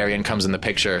 and then Marion comes in the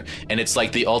picture, and it's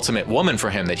like the ultimate woman for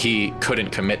him that he couldn't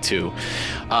commit to.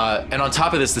 And on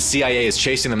top of this, the CIA is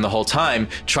chasing them the whole time,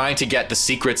 trying to get the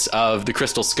secrets of the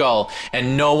Crystal Skull,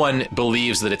 and no one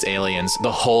believes that it's aliens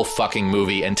the whole fucking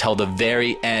movie until the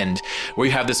very end, where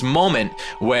you have this moment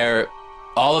where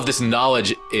all of this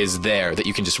knowledge is there that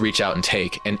you can just reach out and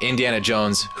take. And Indiana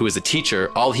Jones, who is a teacher,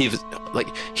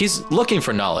 he's looking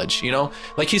for knowledge,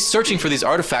 like he's searching for these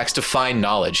artifacts to find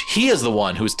knowledge. He is the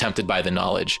one who's tempted by the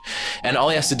knowledge. And all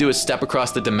he has to do is step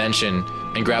across the dimension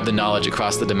and grab the knowledge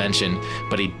across the dimension.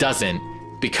 But he doesn't,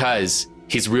 because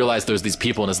he's realized there's these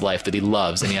people in his life that he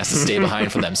loves, and he has to stay behind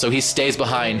for them. So he stays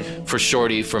behind for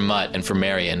Shorty, for Mutt, and for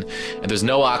Marion. And there's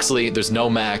no Oxley, there's no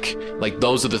Mac. Like,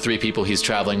 those are the three people he's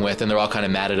traveling with, and they're all kind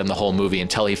of mad at him the whole movie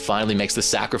until he finally makes the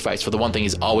sacrifice for the one thing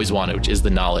he's always wanted, which is the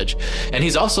knowledge. And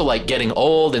he's also like getting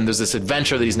old, and there's this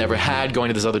adventure that he's never had going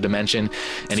to this other dimension,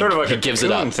 and sort of like he a gives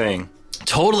it up. thing.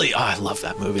 Totally. Oh, I love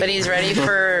that movie. But he's ready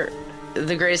for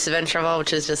the greatest adventure of all,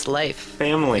 which is just life.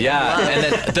 Family. Yeah,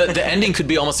 and then the ending could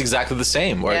be almost exactly the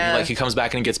same, where Yeah. like he comes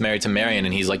back and he gets married to Marion,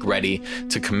 and he's like ready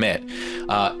to commit.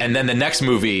 And then the next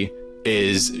movie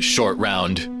is Short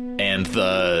Round and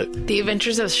The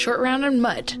Adventures of Short Round and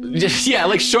Mutt. yeah,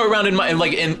 like Short Round and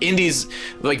like in Indy's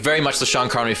like very much the Sean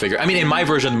Connery figure. I mean, in my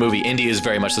version of the movie, Indy is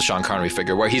very much the Sean Connery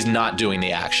figure, where he's not doing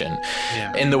the action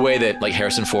in the way that like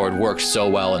Harrison Ford worked so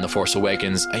well in The Force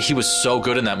Awakens. He was so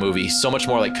good in that movie, so much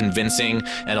more like convincing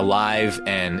and alive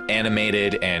and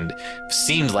animated, and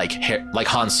seemed like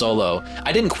Han Solo.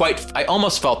 I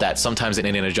almost felt that sometimes in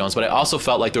Indiana Jones, but I also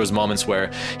felt like there was moments where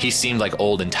he seemed like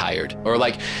old and tired, or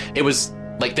like it was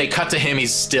like they cut to him,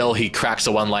 he cracks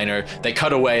a one-liner, they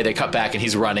cut away, they cut back, and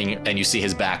he's running, and you see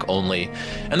his back only.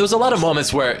 And there was a lot of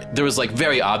moments where there was like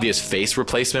very obvious face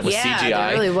replacement with CGI.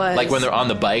 There really was. Like when they're on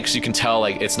the bikes, you can tell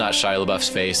like it's not Shia LaBeouf's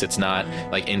face, it's not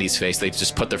like Indy's face, they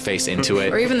just put their face into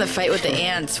it. Or even the fight with the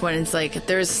ants, when it's like,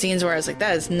 there's scenes where I was like,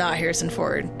 that is not Harrison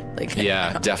Ford. Like,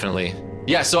 Yeah, definitely.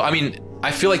 Yeah, so I mean, I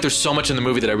feel like there's so much in the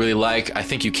movie that I really like. I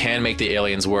think you can make the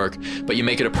aliens work, but you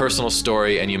make it a personal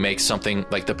story, and you make something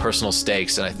like the personal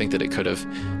stakes, and I think that it could have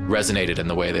resonated in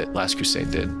the way that Last Crusade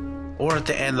did. Or at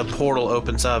the end, the portal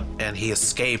opens up and he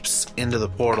escapes into the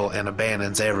portal and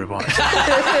abandons everyone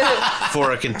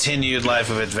for a continued life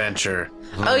of adventure.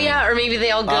 Oh yeah, or maybe they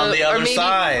all go On the other or maybe,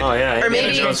 side. Oh yeah. Or maybe,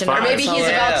 Indiana Jones or 5. maybe he's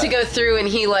Yeah. about to go through and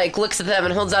he like looks at them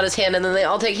and holds out his hand, and then they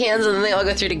all take hands and then they all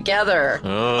go through together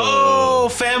Oh,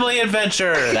 family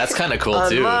adventure! That's kind of cool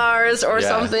on too. Mars or Yeah.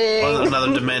 something. Or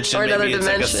another dimension. Or another Maybe it's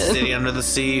like a dimension. city under the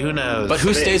sea. Who knows? But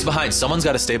who stays behind? Someone's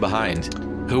got to stay behind.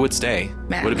 Who would stay?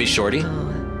 Matt. Would it be Shorty?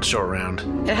 Short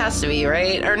Round. It has to be,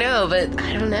 right? Or no, but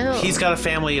I don't know. He's got a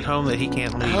family at home that he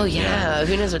can't leave. Oh yeah.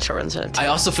 Who knows what Short Round's gonna do? I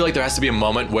also feel like there has to be a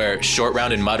moment where Short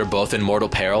Round and Mutt are both in mortal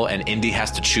peril, and Indy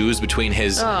has to choose between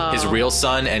his real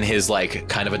son and his like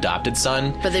kind of adopted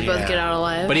son. but they both get out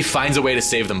alive. But he finds a way to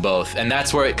save them both, and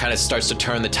that's where it kind of starts to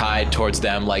turn the tide towards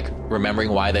them, like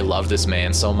remembering why they love this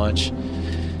man so much.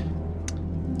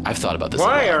 I've thought about this.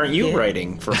 Why a lot. aren't you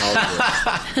writing for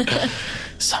Hollywood?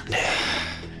 Someday.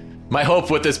 My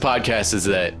hope with this podcast is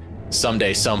that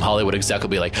someday some Hollywood exec will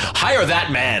be like, hire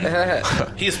that man.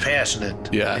 He's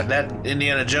passionate. Yeah. And that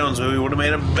Indiana Jones movie would have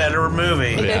made a better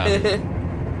movie. Yeah.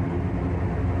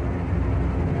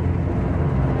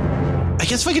 I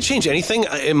guess if I could change anything,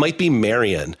 it might be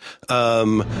Marion.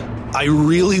 I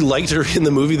really liked her in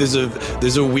the movie. There's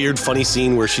a weird, funny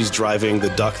scene where she's driving the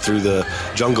duck through the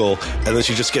jungle, and then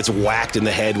she just gets whacked in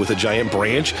the head with a giant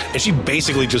branch, and she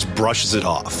basically just brushes it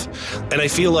off. And I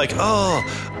feel like,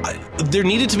 there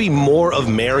needed to be more of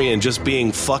Marion just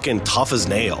being fucking tough as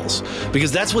nails,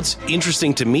 because that's what's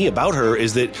interesting to me about her,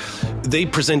 is that they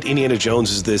present Indiana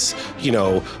Jones as this,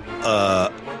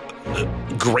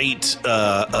 great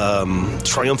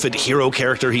triumphant hero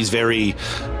character. He's very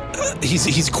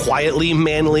he's quietly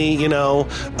manly, and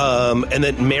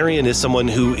that Marion is someone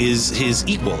who is his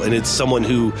equal, and it's someone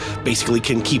who basically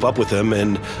can keep up with him.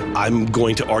 And I'm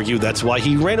going to argue that's why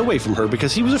he ran away from her,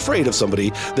 because he was afraid of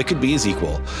somebody that could be his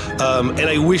equal. And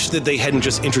I wish that they hadn't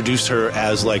just introduced her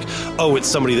as like, oh, it's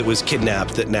somebody that was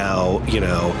kidnapped that now,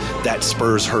 that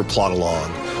spurs her plot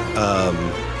along.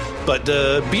 But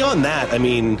beyond that, I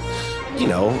mean, you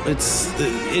know,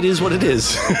 it is what it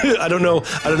is. I don't know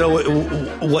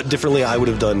what differently I would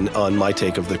have done on my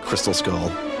take of the Crystal Skull.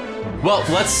 Well,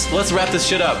 let's wrap this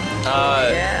shit up.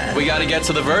 We got to get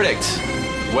to the verdict,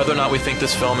 whether or not we think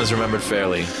this film is remembered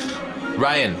fairly.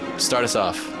 Ryan, start us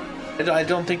off. I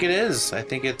don't think it is. I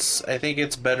think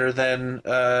it's better than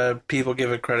people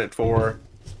give it credit for,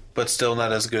 but still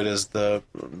not as good as the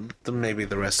maybe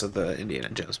the rest of the Indiana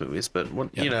Jones movies. But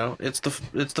you know, it's the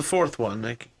fourth one.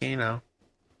 Like, you know.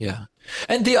 Yeah,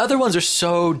 and the other ones are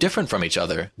so different from each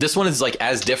other. This one is like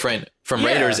as different from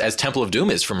Raiders as Temple of Doom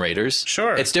is from Raiders.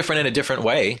 Sure, it's different in a different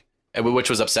way, which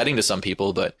was upsetting to some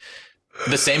people. But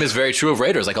the same is very true of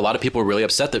Raiders. Like a lot of people were really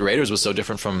upset that Raiders was so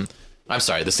different from. I'm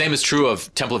sorry. The same is true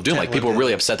of Temple of Doom. Like people were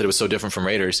really upset that it was so different from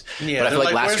Raiders. Yeah, but I feel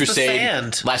like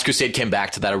Last Crusade came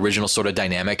back to that original sort of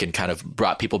dynamic and kind of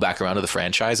brought people back around to the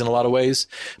franchise in a lot of ways.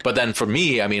 But then for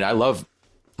me, I mean, I love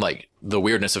like the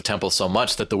weirdness of Temple so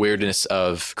much that the weirdness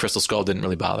of Crystal Skull didn't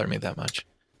really bother me that much.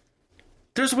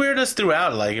 There's weirdness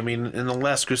throughout. Like, I mean, in the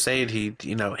Last Crusade,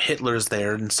 Hitler's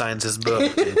there and signs his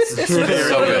book. It's very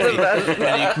So good.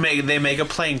 And they make a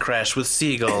plane crash with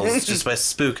seagulls just by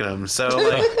spooking them. So,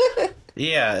 like,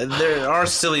 yeah, there are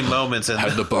silly moments in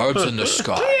And the birds in the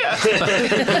sky.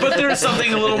 but there's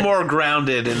something a little more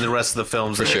grounded in the rest of the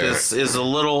films. For sure. This is a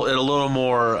little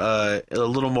more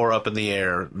up in the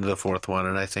air, the fourth one,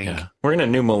 and I think We're in a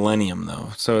new millennium,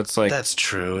 though, so it's like that's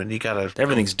true. And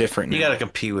everything's different. You now. gotta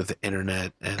compete with the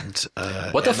internet and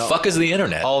What the fuck is the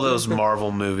internet? all those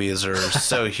Marvel movies are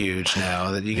so huge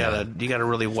now that you gotta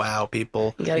really wow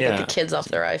people. You gotta get the kids off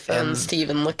their iPhones, Steve,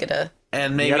 and look at a.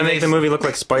 And You maybe gotta make the movie look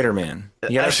like Spider-Man.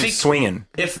 You gotta I actually think swinging.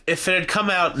 If it had come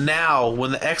out now,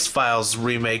 when the X-Files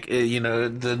remake,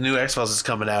 the new X-Files is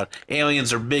coming out,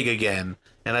 aliens are big again,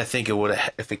 and I think it would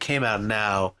have. If it came out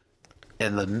now,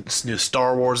 and the new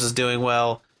Star Wars is doing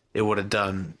well, it would have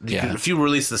done. Yeah. If you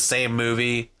release the same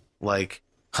movie like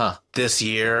this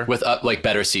year With like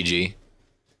better CG.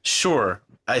 sure,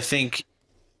 I think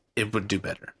it would do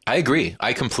better. I agree.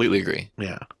 I completely agree.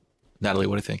 Yeah. Natalie,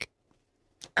 what do you think?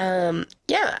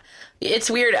 Yeah, it's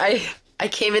weird. I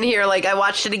came in here, like, I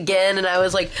watched it again, and I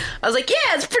was like,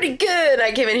 yeah, it's pretty good.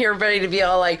 I came in here ready to be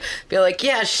like,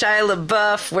 yeah, Shia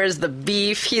LaBeouf, where's the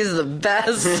beef? He's the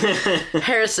best.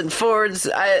 Harrison Ford's,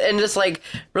 and just like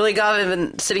really got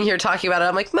even sitting here talking about it.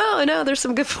 I'm like, no, there's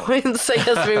some good points. I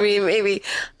guess maybe.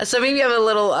 So maybe I'm a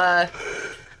little. I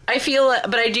feel,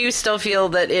 but I do still feel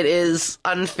that it is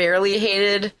unfairly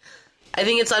hated. I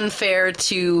think it's unfair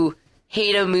to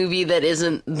hate a movie that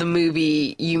isn't the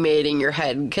movie you made in your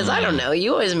head. Because I don't know,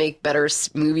 you always make better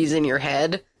movies in your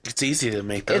head. It's easy to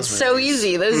make those It's movies. so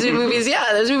easy.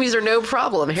 Those movies are no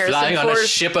problem. Harrison Flying on Ford, a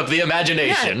ship of the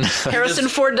imagination. Harrison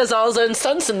Ford does all his own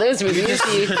stunts in those movies.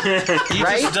 You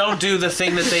Right? just don't do the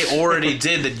thing that they already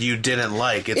did that you didn't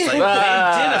like. It's like they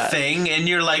did a thing, and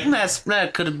you're like,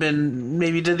 that could have been,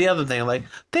 maybe you did the other thing. Like,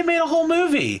 they made a whole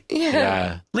movie.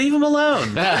 Yeah. Leave them alone.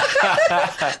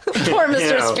 Poor Mr. You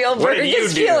know, what Spielberg did and you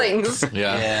his do? feelings.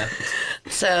 Yeah.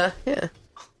 So, yeah.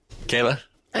 Kayla?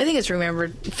 I think it's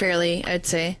remembered fairly, I'd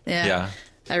say. Yeah.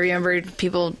 I remembered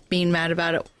people being mad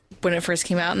about it when it first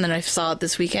came out, and then I saw it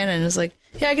this weekend, and it was like,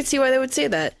 yeah, I could see why they would say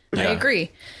that. Yeah. I agree.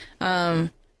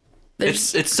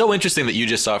 It's so interesting that you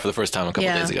just saw it for the first time a couple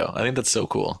days ago. I think that's so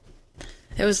cool.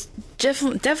 It was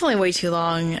definitely way too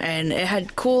long, and it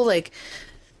had cool, like,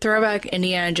 throwback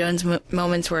Indiana Jones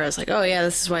moments where I was like, oh, yeah,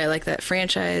 this is why I like that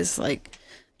franchise. Like,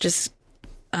 just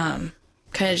kind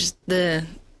of just the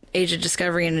Age of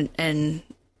Discovery and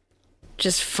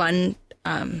just fun,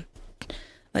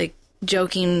 like,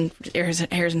 joking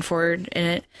Harrison Ford in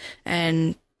it.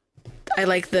 And I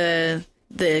like the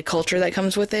culture that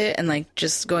comes with it, and, like,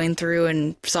 just going through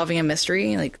and solving a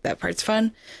mystery. Like, that part's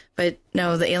fun. But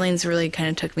no, the aliens really kind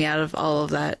of took me out of all of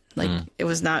that. Like, it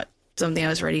was not something I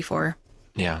was ready for.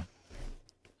 Yeah.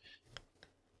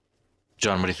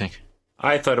 John, what do you think?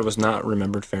 I thought it was not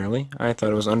remembered fairly. I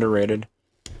thought it was underrated.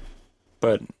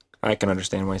 But I can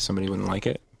understand why somebody wouldn't like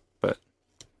it. But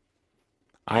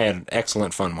I had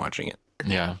excellent fun watching it.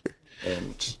 Yeah.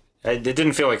 And it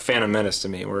didn't feel like Phantom Menace to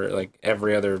me, where like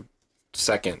every other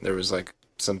second there was like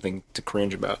something to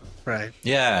cringe about. Right.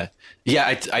 Yeah. Yeah,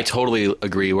 I totally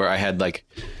agree, where I had like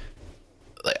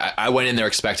I went in there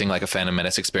expecting like a Phantom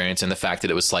Menace experience, and the fact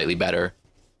that it was slightly better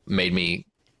made me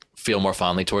feel more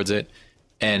fondly towards it.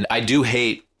 And I do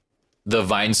hate the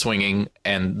vine swinging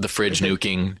and the fridge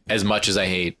nuking as much as I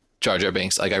hate Jar Jar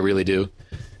Binks. Like, I really do.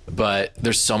 But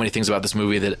there's so many things about this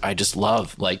movie that I just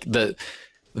love. Like the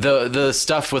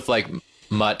stuff with like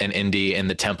Mutt and Indy in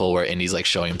the temple where Indy's like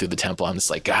showing him through the temple. I'm just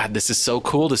like, God, this is so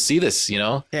cool to see this, you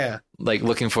know? Yeah. Like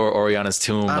looking for Oriana's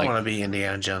tomb. I like, want to be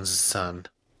Indiana Jones' son.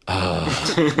 Get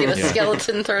a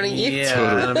skeleton thrown at you. Yeah.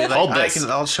 Totally. And I'll be like, Hold this.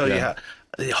 I'll show you Yeah.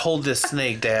 how. Hold this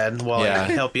snake, Dad, while Yeah.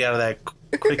 I help you out of that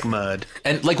quick mud.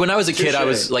 And like when I was a kid, I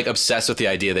was like obsessed with the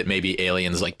idea that maybe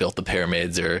aliens like built the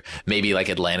pyramids, or maybe like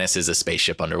Atlantis is a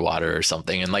spaceship underwater or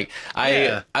something. And like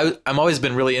I'm always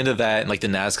been really into that. And like the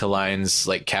Nazca lines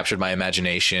like captured my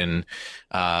imagination.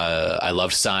 I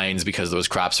loved Signs because there was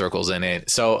crop circles in it.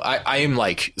 So I am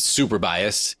like super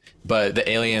biased, but the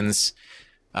aliens,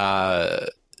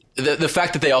 the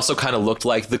fact that they also kind of looked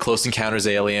like the Close Encounters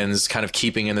aliens, kind of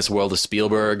keeping in this world of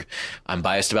Spielberg, I'm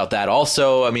biased about that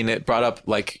also. I mean, it brought up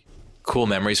like cool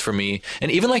memories for me.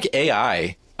 And even like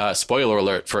AI, spoiler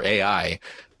alert for AI,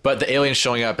 but the aliens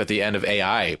showing up at the end of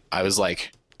AI, I was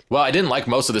like, well, I didn't like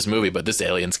most of this movie, but this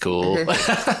alien's cool.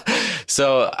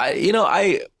 So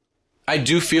I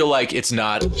do feel like it's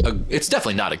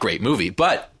definitely not a great movie,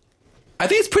 but I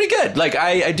think it's pretty good. Like,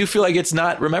 I do feel like it's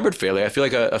not remembered fairly. I feel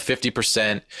like a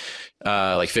 50%,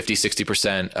 like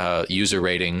 50-60% user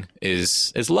rating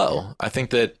is low. I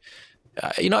think that,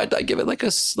 I'd give it like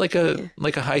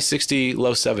a high 60,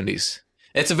 low 70s.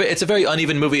 It's a very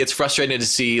uneven movie. It's frustrating to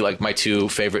see like my two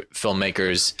favorite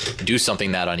filmmakers do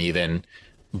something that uneven,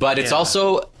 but it's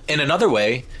also in another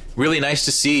way really nice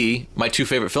to see my two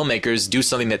favorite filmmakers do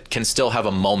something that can still have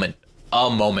a moment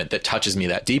that touches me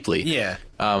that deeply. Yeah.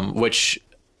 Which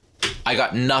I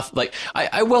got nothing. Like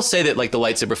I will say that like the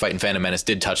lightsaber fight in Phantom Menace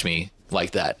did touch me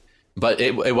like that, but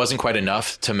it wasn't quite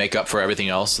enough to make up for everything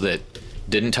else that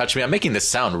didn't touch me. I'm making this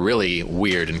sound really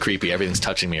weird and creepy. Everything's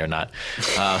touching me or not.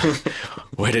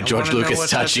 Where did George Lucas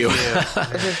touch you?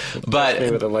 But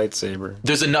with a lightsaber.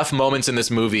 there's enough moments in this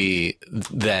movie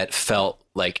that felt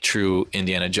like true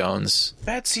Indiana Jones.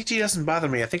 Bad CG doesn't bother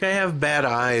me. I think I have bad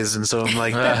eyes, and so I'm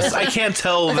like, I can't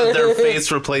tell that their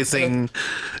face replacing.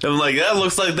 I'm like, that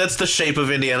looks like that's the shape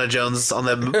of Indiana Jones on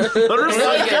that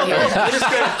motorcycle. You just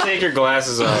gotta take your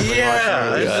glasses off.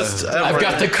 Yeah, I've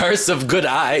got the curse of good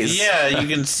eyes. Yeah, you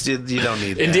can. You don't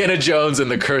need that. Indiana Jones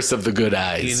and the curse of the good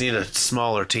eyes. You need a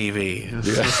smaller TV.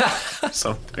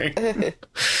 Something.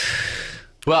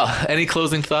 Well, any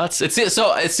closing thoughts? It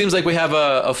seems like we have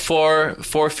a four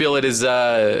feel it is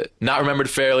not remembered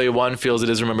fairly. One feels it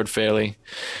is remembered fairly.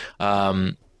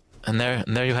 And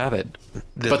there you have it.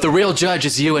 But the real judge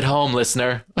is you at home,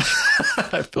 listener.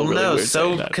 I feel really weird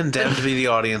saying that. Condemned to be the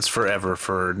audience forever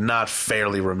for not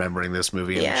fairly remembering this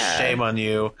movie. And Yeah. shame on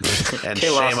you, and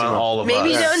shame on all of us.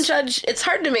 Maybe don't judge. It's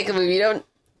hard to make a movie. Don't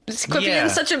just quit being Yeah.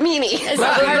 such a meanie. It's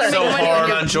not hard to so make money hard when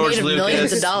you're on George made of Lucas.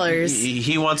 millions of dollars.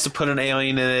 He wants to put an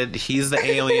alien in it. He's the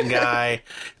alien guy.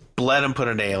 Let him put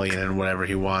an alien in whatever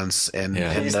he wants. And,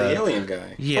 Yeah. and He's the alien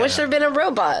guy. Yeah. I wish there'd been a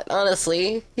robot.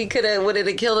 Honestly, would it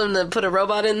have killed him to put a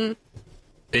robot in?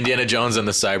 Indiana Jones and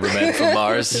the Cybermen from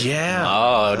Mars. Yeah.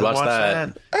 Oh, I would watch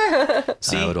that.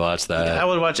 See, I would watch that. I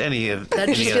would watch any of. That'd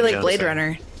just Indiana be like Jones Blade thing.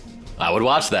 Runner. I would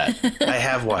watch that. I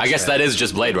have watched. I guess that is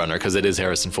just Blade Runner because it is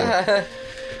Harrison Ford.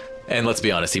 And let's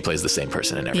be honest, he plays the same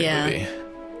person in every Yeah. movie.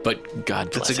 But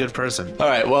God bless It's a him. good person. All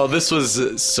right, well, this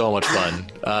was so much fun.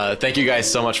 Thank you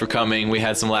guys so much for coming. We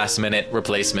had some last minute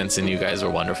replacements, and you guys were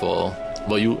wonderful.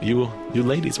 Well, you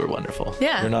ladies were wonderful.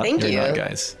 Yeah, you're not, thank you're you. not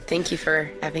guys. Thank you for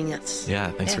having us.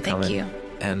 Yeah, thanks Yeah, for thank coming. you.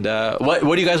 And what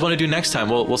do you guys want to do next time?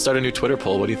 We'll start a new Twitter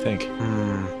poll. What do you think?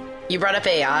 You brought up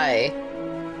AI.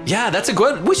 Yeah, that's a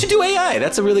good. We should do AI.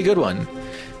 That's a really good one.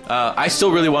 I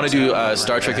still really want to do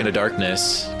Star Trek Into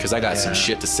Darkness because I got some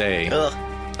shit to say. Ugh.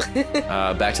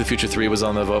 Back to the Future 3 was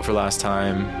on the vote for last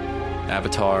time.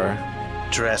 Avatar.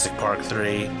 Jurassic Park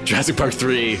 3. Jurassic Park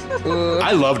 3.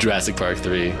 I love Jurassic Park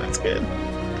 3. That's good.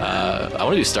 I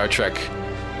want to do Star Trek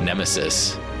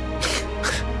Nemesis,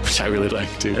 which I really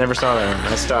like too. I never saw that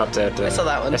one. I stopped at. I saw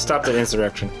that one. I stopped at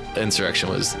Insurrection. Insurrection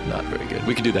was not very good.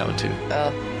 We could do that one too.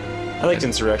 I liked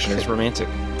Insurrection. It's romantic.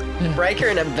 Riker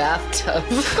in a bathtub.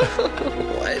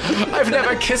 What? I've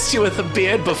never kissed you with a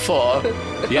beard before.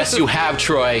 Yes, you have,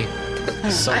 Troy.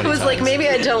 So I many was like, times. maybe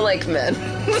I don't like men.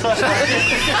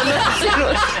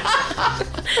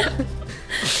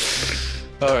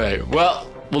 All right. Well,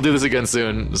 we'll do this again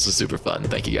soon. This was super fun.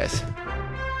 Thank you guys.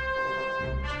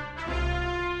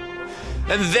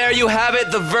 And there you have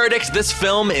it. The verdict. This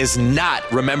film is not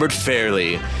remembered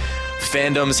fairly.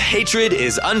 Fandom's hatred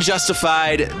is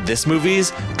unjustified. This movie's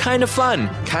kind of fun,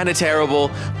 kind of terrible,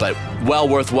 but well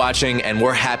worth watching, and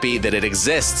we're happy that it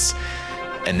exists.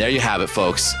 And there you have it,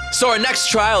 folks. So our next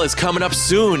trial is coming up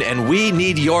soon, and we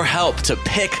need your help to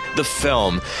pick the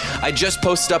film. I just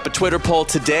posted up a Twitter poll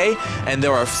today, and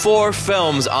there are 4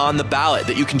 films on the ballot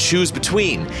that you can choose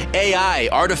between. AI,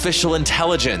 Artificial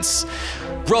Intelligence,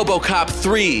 RoboCop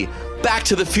 3, Back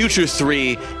to the Future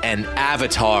 3, and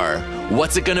Avatar.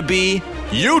 What's it gonna be?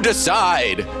 You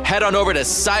decide! Head on over to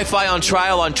Sci-Fi on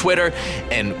Trial on Twitter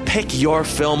and pick your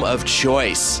film of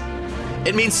choice.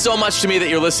 It means so much to me that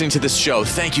you're listening to this show.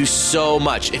 Thank you so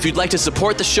much. If you'd like to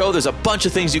support the show, there's a bunch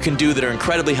of things you can do that are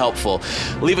incredibly helpful.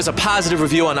 Leave us a positive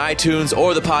review on iTunes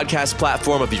or the podcast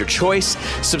platform of your choice.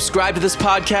 Subscribe to this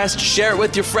podcast, share it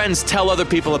with your friends, tell other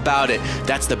people about it.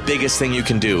 That's the biggest thing you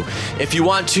can do. If you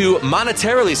want to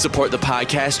monetarily support the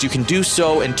podcast, you can do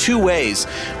so in 2 ways,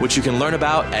 which you can learn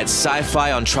about at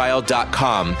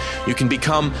scifiontrial.com. You can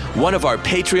become one of our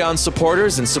Patreon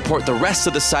supporters and support the rest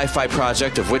of the Sci-Fi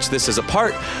project, of which this is a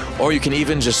part, or you can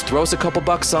even just throw us a couple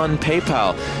bucks on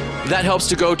PayPal. That helps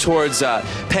to go towards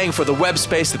paying for the web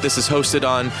space that this is hosted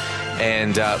on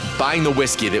and buying the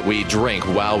whiskey that we drink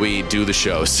while we do the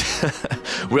shows.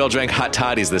 We all drank hot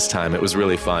toddies this time. It was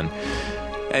really fun.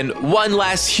 And one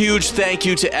last huge thank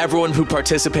you to everyone who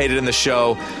participated in the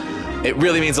show. It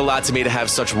really means a lot to me to have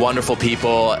such wonderful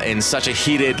people in such a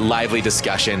heated, lively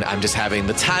discussion. I'm just having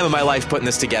the time of my life putting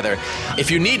this together. If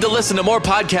you need to listen to more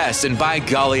podcasts, and by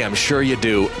golly, I'm sure you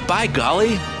do. By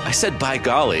golly? I said by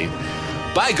golly.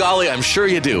 By golly, I'm sure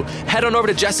you do. Head on over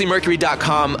to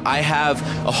jessemercury.com. I have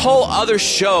a whole other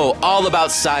show all about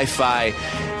sci-fi.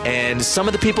 And some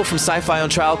of the people from Sci-Fi on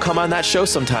Trial come on that show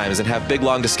sometimes and have big,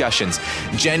 long discussions.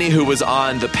 Jenny, who was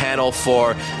on the panel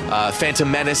for Phantom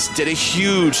Menace, did a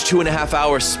huge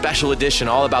 2.5-hour special edition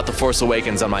all about The Force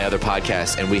Awakens on my other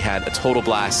podcast, and we had a total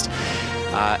blast.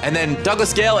 And then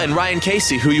Douglas Gale and Ryan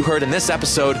Casey, who you heard in this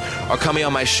episode, are coming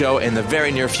on my show in the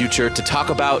very near future to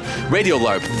talk about Radio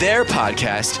LARP, their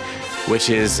podcast, which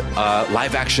is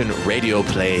live-action radio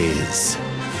plays.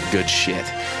 Good shit.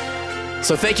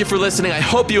 So thank you for listening. I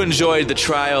hope you enjoyed the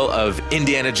trial of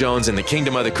Indiana Jones and the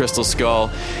Kingdom of the Crystal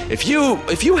Skull. If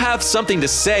you have something to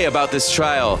say about this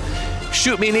trial,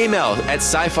 shoot me an email at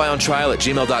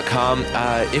scifiontrial@gmail.com.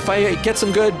 If I get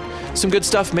some good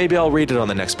stuff, maybe I'll read it on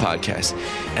the next podcast.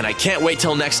 And I can't wait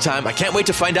till next time. I can't wait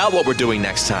to find out what we're doing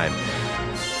next time.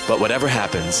 But whatever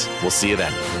happens, we'll see you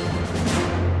then.